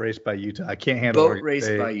boat raced by Utah. I can't handle boat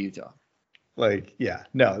raced by Utah. Like, yeah,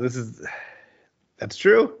 no, that's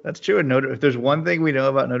true. That's true. And if there's one thing we know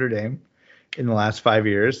about Notre Dame in the last 5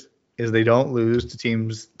 years is they don't lose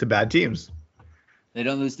to bad teams. They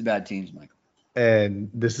don't lose to bad teams, Michael. And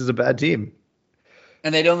this is a bad team.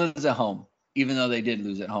 And they don't lose at home, even though they did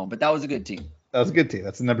lose at home. But that was a good team. That was a good team.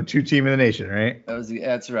 That's the number 2 team in the nation, right?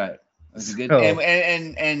 That's right. It was a good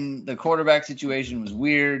and the quarterback situation was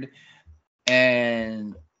weird,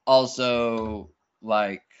 and also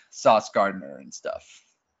like Sauce Gardner and stuff.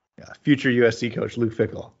 Yeah, future USC coach Luke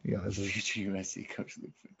Fickell. Future USC coach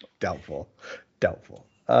Luke Fickell. Doubtful.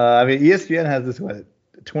 I mean, ESPN has this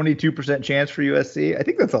 22% chance for USC. I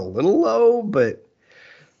think that's a little low, but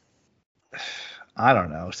I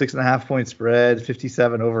don't know. 6.5 point spread,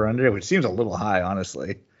 57 over under, which seems a little high,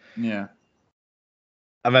 honestly. Yeah.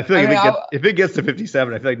 I mean, I feel like if it gets to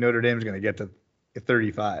 57, I feel like Notre Dame's going to get to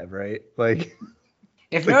 35, right? Like,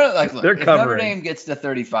 if Notre Dame gets to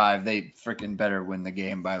 35, they freaking better win the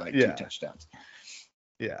game by 2 touchdowns.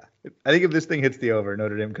 Yeah. I think if this thing hits the over,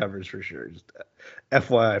 Notre Dame covers for sure. Just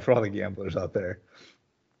FYI for all the gamblers out there.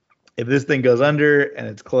 If this thing goes under and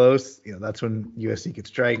it's close, that's when USC could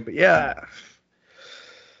strike. But yeah,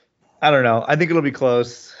 I don't know. I think it'll be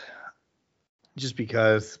close just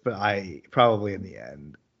because, but I probably in the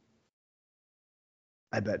end,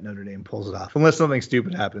 I bet Notre Dame pulls it off. Unless something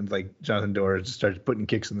stupid happens, like Jonathan Doris just starts putting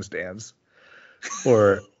kicks in the stands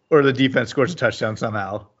or the defense scores a touchdown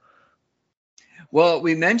somehow. Well,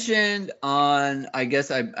 we mentioned I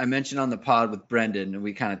mentioned on the pod with Brendan, and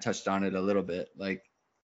we kind of touched on it a little bit. Like,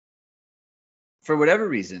 for whatever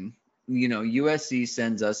reason, USC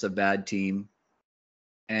sends us a bad team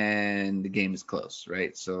and the game is close,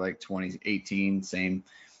 right? So like 2018, same.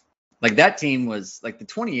 Like that team was like the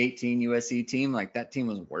 2018 USC team, like that team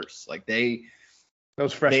was worse. Like that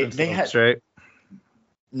was freshman right?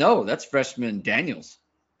 No, that's freshman Daniels.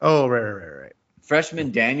 Oh, right. Freshman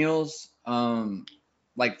Daniels,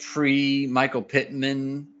 like pre Michael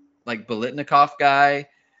Pittman, like Biletnikoff guy.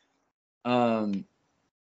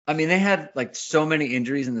 I mean, they had like so many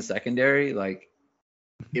injuries in the secondary. Like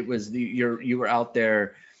it was you were out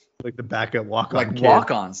there like the backup walk-on, like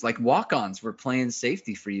walk-ons. Like walk-ons were playing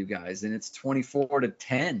safety for you guys, and it's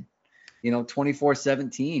 24-10,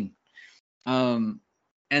 24-17. And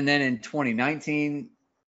then in 2019,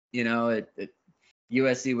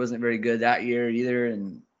 USC wasn't very good that year either,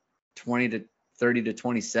 and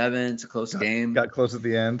 30-27. It's a close game. Got close at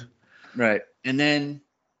the end, right? And then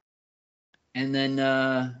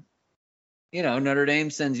Notre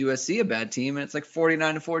Dame sends USC a bad team, and it's like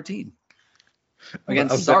 49-14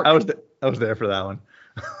 against Sark. I was there for that one.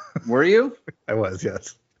 Were you? I was,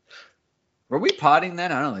 yes. Were we potting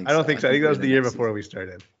then? I don't think so. I think that was the year before we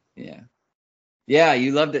started. Yeah,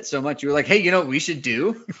 you loved it so much. You were like, hey, you know what we should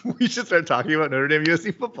do? We should start talking about Notre Dame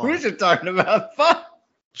USC football. We should talk about fun.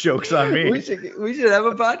 Joke's on me. We should have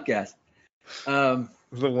a podcast. It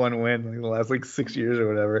was the one win in the last 6 years or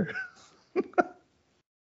whatever.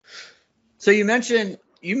 So you mentioned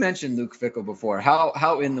Luke Fickell before.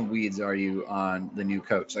 How in the weeds are you on the new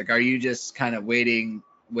coach? Like, are you just kind of waiting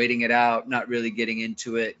it out, not really getting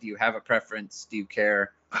into it? Do you have a preference? Do you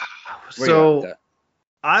care? So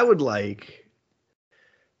I would like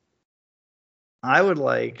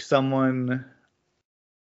someone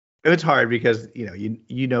It's hard because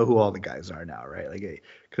you know who all the guys are now, right? Like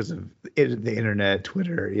because of the internet,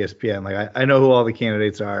 Twitter, ESPN. Like I know who all the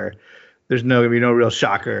candidates are. There's gonna be no real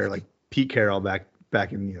shocker like Pete Carroll back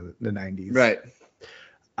in the 90s. Right.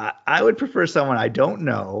 I would prefer someone I don't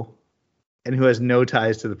know and who has no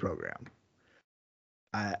ties to the program.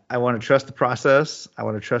 I want to trust the process. I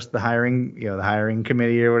want to trust the hiring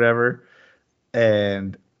committee or whatever.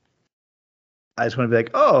 And I just want to be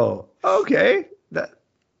like, oh, okay, that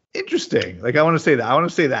interesting. Like I want to say that. I want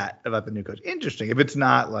to say that about the new coach. Interesting. If it's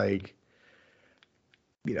not like,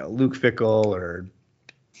 Luke Fickell or,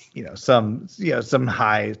 some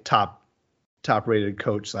high top rated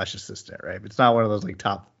coach / assistant, right? If it's not one of those like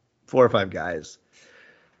top 4 or 5 guys,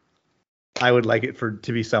 I would like it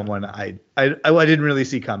to be someone I didn't really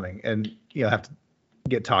see coming and have to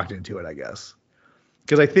get talked into it, I guess.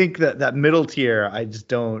 Because I think that middle tier, I just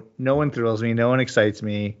don't. No one thrills me. No one excites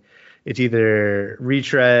me. It's either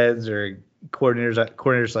retreads or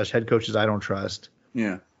coordinators / head coaches I don't trust.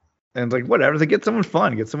 Yeah. And it's like whatever. They get someone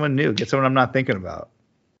fun, get someone new, get someone I'm not thinking about.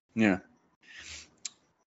 Yeah.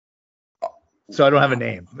 So I don't have a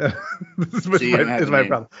name. This is my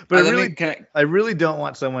problem. But I really don't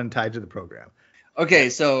want someone tied to the program. Okay,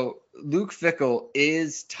 so Luke Fickell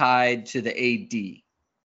is tied to the AD.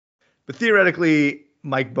 But theoretically,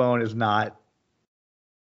 Mike Bohn is not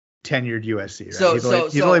tenured USC,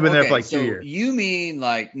 right? He's only been there for like 2 years. You mean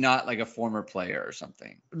like not like a former player or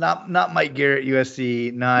something? Not Mike Garrett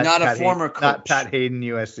USC, not a former coach. Not Pat Hayden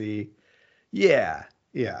USC. Yeah.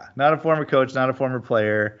 Not a former coach, not a former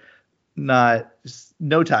player,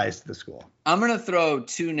 no ties to the school. I'm gonna throw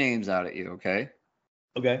 2 names out at you, okay?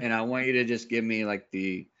 Okay. And I want you to just give me like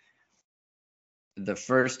the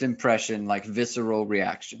first impression, like visceral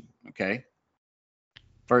reaction, okay?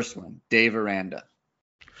 First one, Dave Aranda.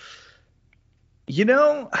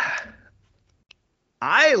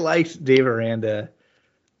 I liked Dave Aranda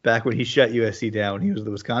back when he shut USC down when he was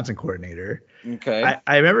the Wisconsin coordinator. Okay.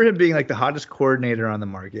 I remember him being like the hottest coordinator on the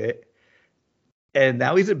market. And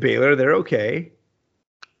now he's at Baylor. They're okay.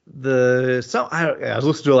 I was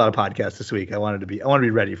listening to a lot of podcasts this week. I want to be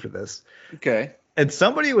ready for this. Okay. And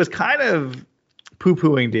somebody was kind of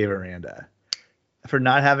poo-pooing Dave Aranda for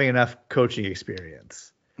not having enough coaching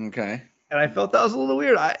experience. Okay. And I felt that was a little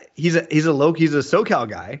weird. He's a SoCal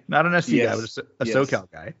guy, not an SC guy, but a SoCal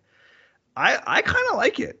guy. I kind of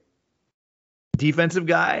like it. Defensive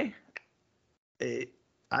guy.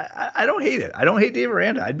 I don't hate it. I don't hate Dave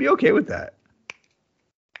Aranda. I'd be okay with that.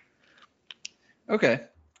 Okay.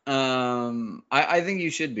 I think you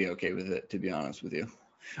should be okay with it, to be honest with you.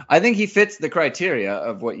 I think he fits the criteria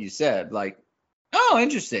of what you said. Like, oh,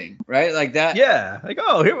 interesting, right? Like that. Yeah. Like,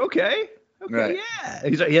 oh, here, okay. Right.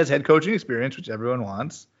 Yeah. He has head coaching experience, which everyone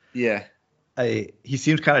wants. Yeah. He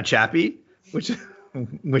seems kind of chappy, which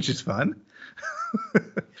is fun.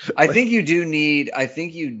 I think you do need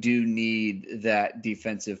that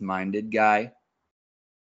defensive minded guy.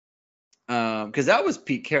 Because that was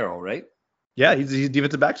Pete Carroll, right? Yeah, he's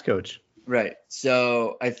defensive backs coach. Right.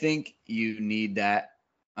 So I think you need that.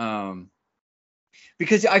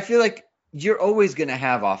 Because I feel like you're always going to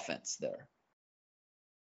have offense there.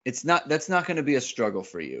 That's not going to be a struggle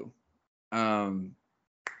for you.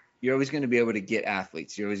 You're always going to be able to get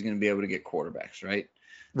athletes. You're always going to be able to get quarterbacks, right?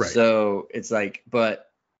 Right. So it's like,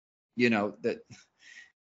 but that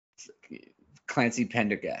Clancy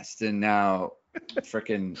Pendergast and now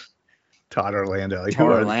freaking Todd Orlando.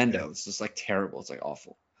 It's just like terrible. It's like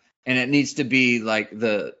awful. And it needs to be like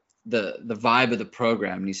the vibe of the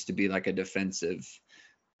program needs to be like a defensive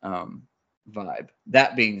vibe.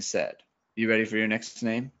 That being said, you ready for your next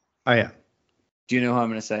name? I am. Do you know who I'm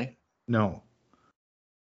going to say? No.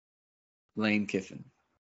 Lane Kiffin.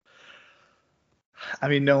 I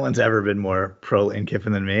mean, no one's ever been more pro Lane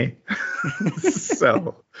Kiffin than me.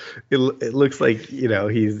 So it looks like,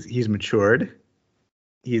 he's matured.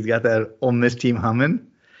 He's got that Ole Miss team humming.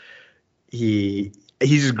 He's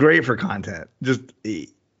just great for content. He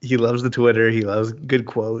loves the Twitter. He loves good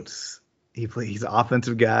quotes. He's an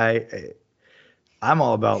offensive guy. I'm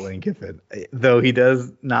all about Lane Kiffin, though he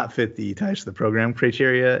does not fit the ties to the program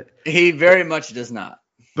criteria. He very much does not.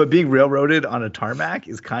 But being railroaded on a tarmac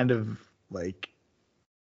is kind of like,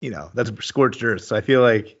 that's scorched earth. So I feel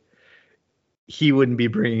like he wouldn't be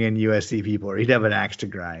bringing in USC people, or he'd have an axe to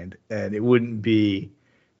grind, and it wouldn't be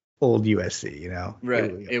old USC,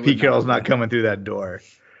 Right. Pete Carroll's not coming through that door.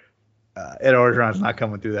 Ed Orgeron's not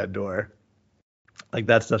coming through that door. Like,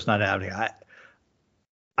 that stuff's not happening.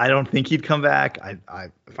 I don't think he'd come back.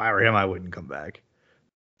 If I were him, I wouldn't come back.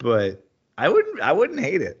 But I wouldn't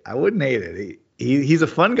hate it. I wouldn't hate it. He's a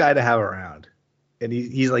fun guy to have around, and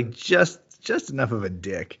he's like just enough of a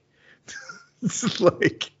dick It's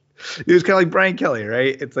like it was kind of like Brian Kelly,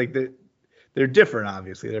 right? It's like they're different,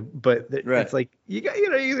 obviously, but Right. it's like you got a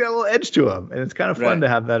little edge to them, and it's kind of fun Right. to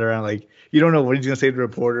have that around. Like you don't know what he's gonna say to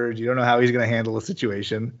reporters, you don't know how he's gonna handle a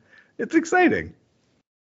situation. It's exciting.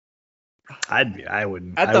 I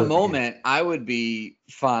wouldn't. At I the wouldn't be- moment, I would be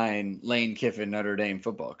fine Lane Kiffin, Notre Dame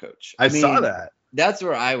football coach. I saw mean, that. That's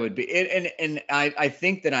where I would be. And I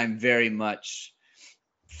think that I'm very much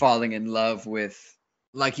falling in love with,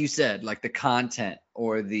 like you said, like the content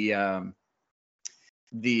or the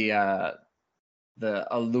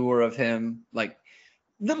allure of him, like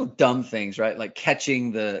little dumb things, right? Like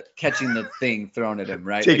catching the thing thrown at him,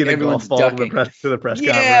 right? Taking like the golf ball to the press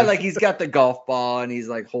Yeah, conference. like he's got the golf ball and he's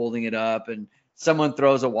like holding it up, and someone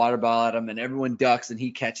throws a water ball at him and everyone ducks and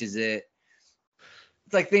he catches it.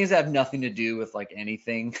 It's like things that have nothing to do with like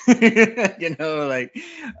anything, you know, like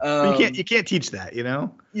you can't teach that, you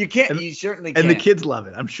know. you can't, and- you certainly can't. And the kids love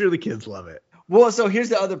it. I'm sure the kids love it. Well, so here's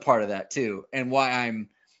the other part of that too, and why I'm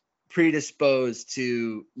predisposed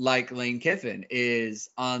to like Lane Kiffin is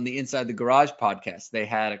on the Inside the Garage podcast. They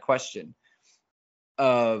had a question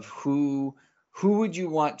of who would you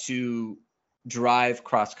want to drive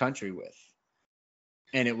cross country with,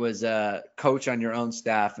 and it was a coach on your own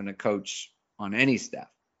staff and a coach on any staff.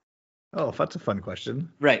 Oh, that's a fun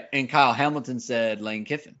question. Right, and Kyle Hamilton said Lane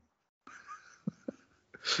Kiffin.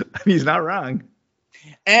 He's not wrong.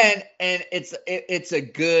 And it's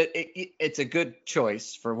a good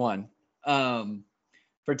choice for one.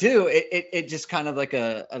 For two, it just kind of like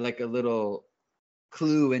a little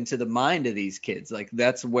clue into the mind of these kids. Like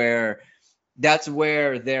that's where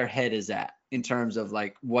their head is at in terms of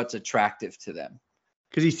like what's attractive to them.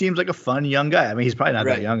 Because he seems like a fun young guy. I mean, he's probably not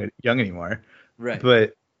Right. that young anymore. Right.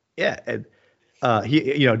 But yeah, and,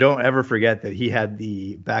 he don't ever forget that he had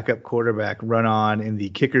the backup quarterback run on in the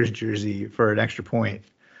kicker's jersey for an extra point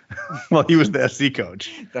while he was the SC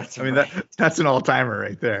coach. That's That's an all-timer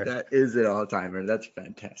right there. That is an all-timer. That's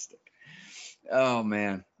fantastic. Oh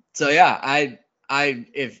man. So yeah, I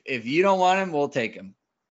if you don't want him, we'll take him.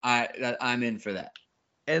 I'm in for that.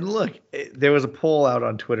 And look, there was a poll out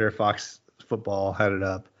on Twitter. Fox Football had it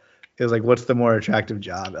up. It was like, what's the more attractive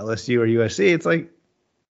job, LSU or USC? It's like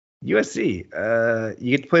USC.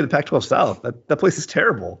 You get to play the Pac-12 South. That place is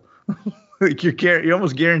terrible. Like you're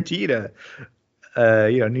almost guaranteed a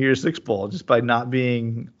New Year's Six bowl just by not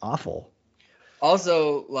being awful.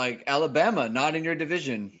 Also, like Alabama, not in your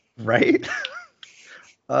division. Right?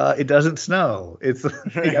 It doesn't snow. It's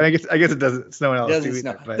I guess it doesn't snow in LSU. Doesn't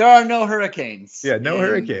snow. But There are no hurricanes. yeah, no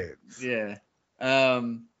hurricanes. Yeah.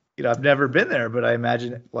 I've never been there, but I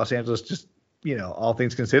imagine Los Angeles, just all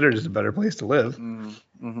things considered, is a better place to live.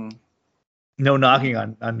 Mm-hmm. No knocking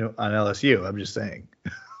on LSU. I'm just saying.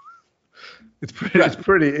 It's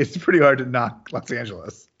pretty hard to knock Los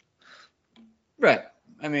Angeles. Right.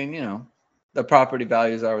 I mean, the property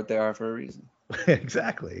values are what they are for a reason.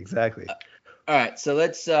 Exactly. All right, so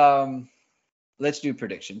let's do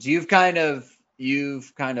predictions. You've kind of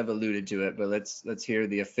alluded to it, but let's hear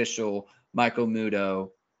the official Michael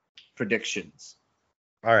Muto predictions.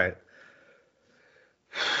 All right.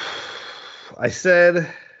 I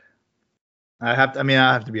said I have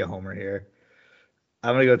to be a homer here.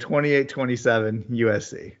 I'm going to go 28-27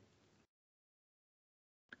 USC.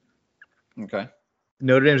 Okay.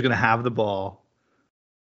 Notre Dame's going to have the ball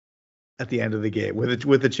at the end of the game with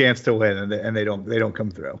a chance to win, and they don't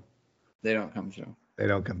come through. They don't come through. They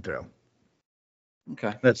don't come through.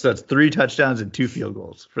 Okay. That's 3 touchdowns and 2 field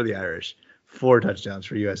goals for the Irish. 4 touchdowns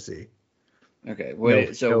for USC. Okay.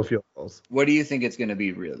 No field goals. What do you think it's going to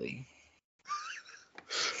be really?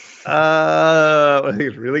 I think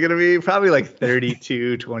it's really going to be probably like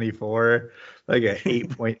 32-24, like a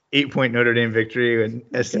 8-point Notre Dame victory, and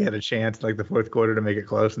SC had a chance like the fourth quarter to make it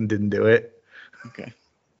close and didn't do it. Okay.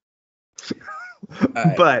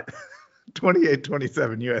 Right. But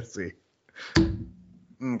 28-27 USC.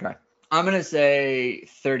 Okay. I'm going to say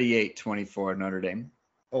 38-24 Notre Dame.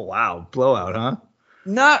 Oh, wow. Blowout, huh?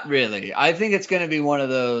 Not really. I think it's going to be one of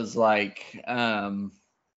those like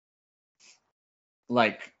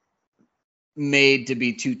made to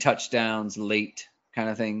be 2 touchdowns late kind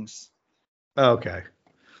of things. Okay.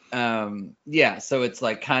 Yeah, so it's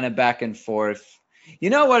like kind of back and forth. You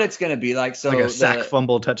know what it's going to be like? So like a sack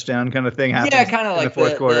fumble touchdown kind of thing happens. Yeah, kind of like the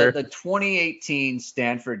fourth quarter. The 2018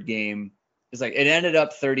 Stanford game is like it ended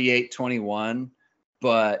up 38-21,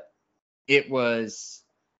 but it was,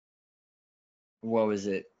 what was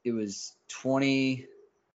it? It was 20.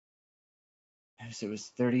 It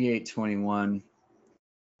was 38-21.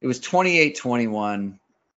 It was 28-21,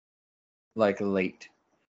 like late.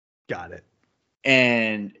 Got it.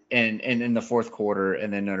 and in the fourth quarter,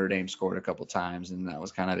 and then Notre Dame scored a couple times, and that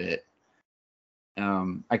was kind of it.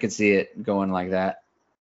 I could see it going like that,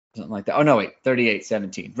 something like that. Oh no, wait,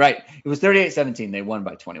 38-17. Right, it was 38-17. They won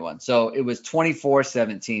by 21, so it was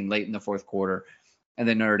 24-17 late in the fourth quarter, and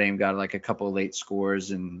then Notre Dame got like a couple of late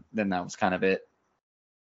scores, and then that was kind of it.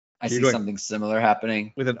 I see something similar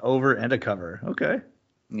happening with an over and a cover. Okay.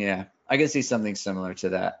 Yeah, I can see something similar to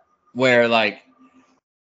that, where like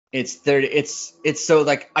it's 30. It's so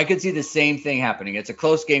like I could see the same thing happening. It's a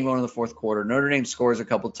close game going in the fourth quarter. Notre Dame scores a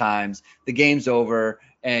couple times. The game's over,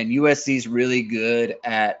 and USC's really good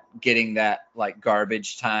at getting that like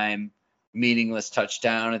garbage time, meaningless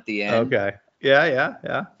touchdown at the end. Okay.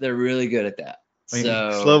 Yeah. They're really good at that. I mean,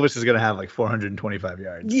 so Slovis is gonna have like 425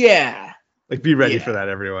 yards. Yeah. Like, be ready for that,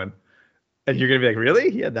 everyone. And you're going to be like,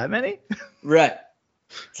 really? He had that many? Right.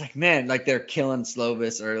 It's like, man, like they're killing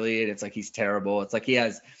Slovis early, and it's like he's terrible. It's like he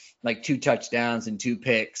has like 2 touchdowns and 2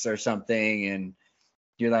 picks or something, and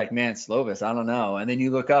you're like, man, Slovis, I don't know. And then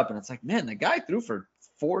you look up, and it's like, man, the guy threw for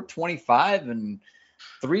 425 and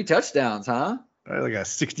 3 touchdowns, huh? Like a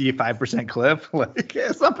 65% clip. Like, yeah,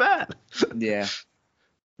 it's not bad. Yeah.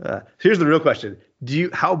 Here's the real question.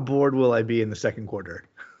 How bored will I be in the second quarter?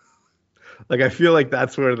 Like, I feel like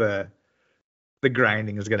that's where the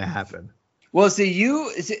grinding is going to happen. Well,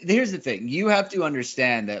 here's the thing. You have to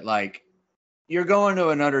understand that, like, you're going to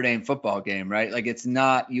a Notre Dame football game, right? Like, it's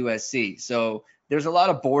not USC. So there's a lot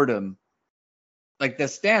of boredom. Like, the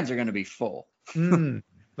stands are going to be full.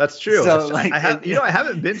 That's true. So, I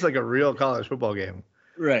haven't been to, like, a real college football game.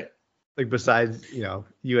 Right. Like, besides,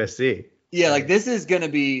 USC. Yeah, like, this is going to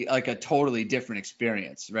be, like, a totally different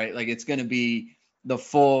experience, right? Like, it's going to be the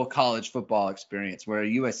full college football experience, where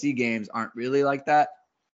USC games aren't really like that.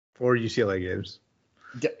 Or UCLA games.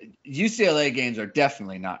 UCLA games are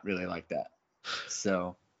definitely not really like that.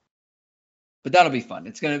 So, but that'll be fun.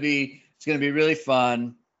 It's gonna be really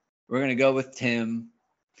fun. We're gonna go with Tim,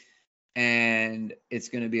 and it's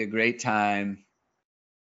gonna be a great time.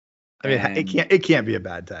 I mean, it can't be a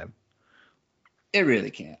bad time. It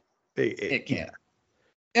really can't. It can't. Yeah.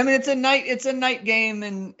 I mean, it's a night game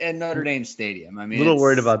in Notre Dame Stadium. I mean, little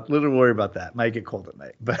worried about that. Might get cold at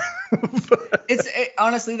night, but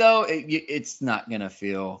honestly though, it's not gonna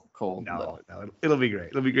feel cold. No, it'll be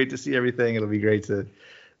great. It'll be great to see everything. It'll be great to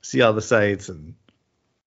see all the sights and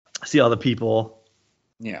see all the people.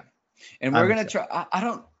 Yeah, and we're gonna try.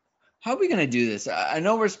 How are we gonna do this? I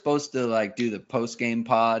know we're supposed to like do the post game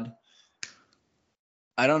pod.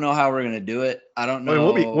 I don't know how we're gonna do it. I don't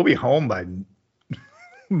know. I mean, we'll be home by.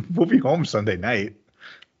 We'll be home Sunday night.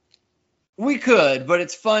 We could, but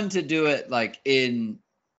it's fun to do it like when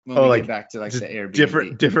we get back to like the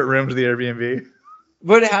Airbnb. Different rooms of the Airbnb.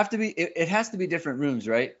 Would it have to be? It has to be different rooms,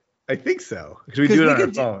 right? I think so, because we do it on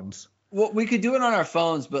our phones. Well, we could do it on our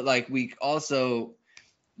phones, but like we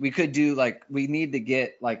could do like we need to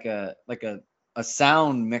get like a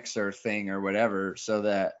sound mixer thing or whatever, so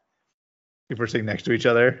that if we're sitting next to each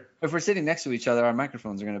other, our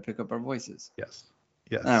microphones are going to pick up our voices. Yes.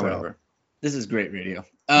 Whatever. This is great radio.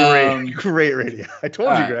 Great radio. I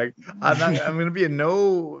told you, Greg. I'm going to be in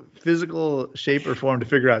no physical shape or form to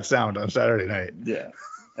figure out sound on Saturday night. Yeah.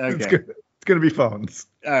 Okay. It's going to be phones.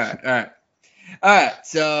 All right.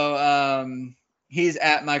 So he's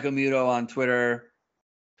at Michael Muto on Twitter.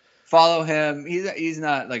 Follow him. He's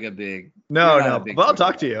not like a big. No. But I'll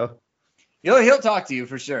talk to you. He'll talk to you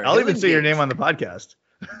for sure. I'll even say your name on the podcast.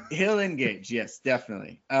 He'll engage, yes,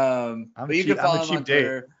 definitely. But you can follow him on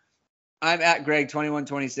Twitter. I'm at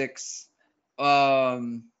Greg2126.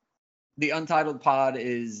 The Untitled Pod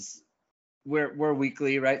is we're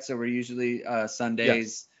weekly, right? So we're usually Sundays.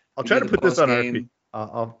 Yes. I'll try to put this on our feed.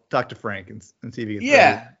 I'll talk to Frank and see if he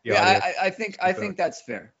can. I think that's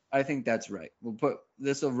fair. I think that's right.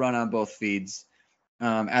 This will run on both feeds,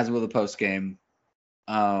 as will the post game.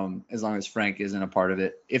 As long as Frank isn't a part of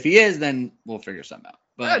it. If he is, then we'll figure something out.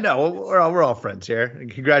 But no, we're all friends here.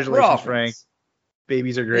 Congratulations, Frank.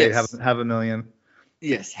 Babies are great. Yes. Have a million.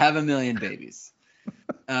 Yes, have a million babies.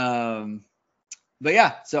 But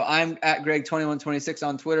yeah, so I'm at Greg2126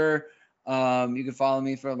 on Twitter. You can follow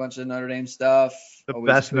me for a bunch of Notre Dame stuff. The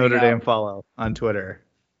best Notre Dame follow on Twitter.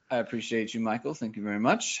 I appreciate you, Michael. Thank you very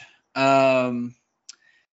much. That's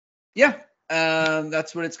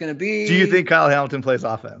what it's going to be. Do you think Kyle Hamilton plays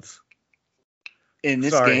offense? In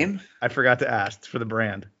this game? I forgot to ask for the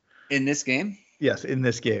brand. In this game? Yes, in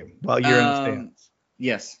this game. While you're in the stands.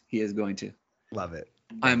 Yes, he is going to. Love it.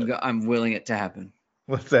 I'm willing it to happen.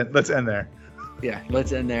 Let's end there. Yeah,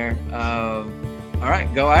 let's end there. All right,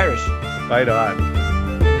 go Irish. Fight on.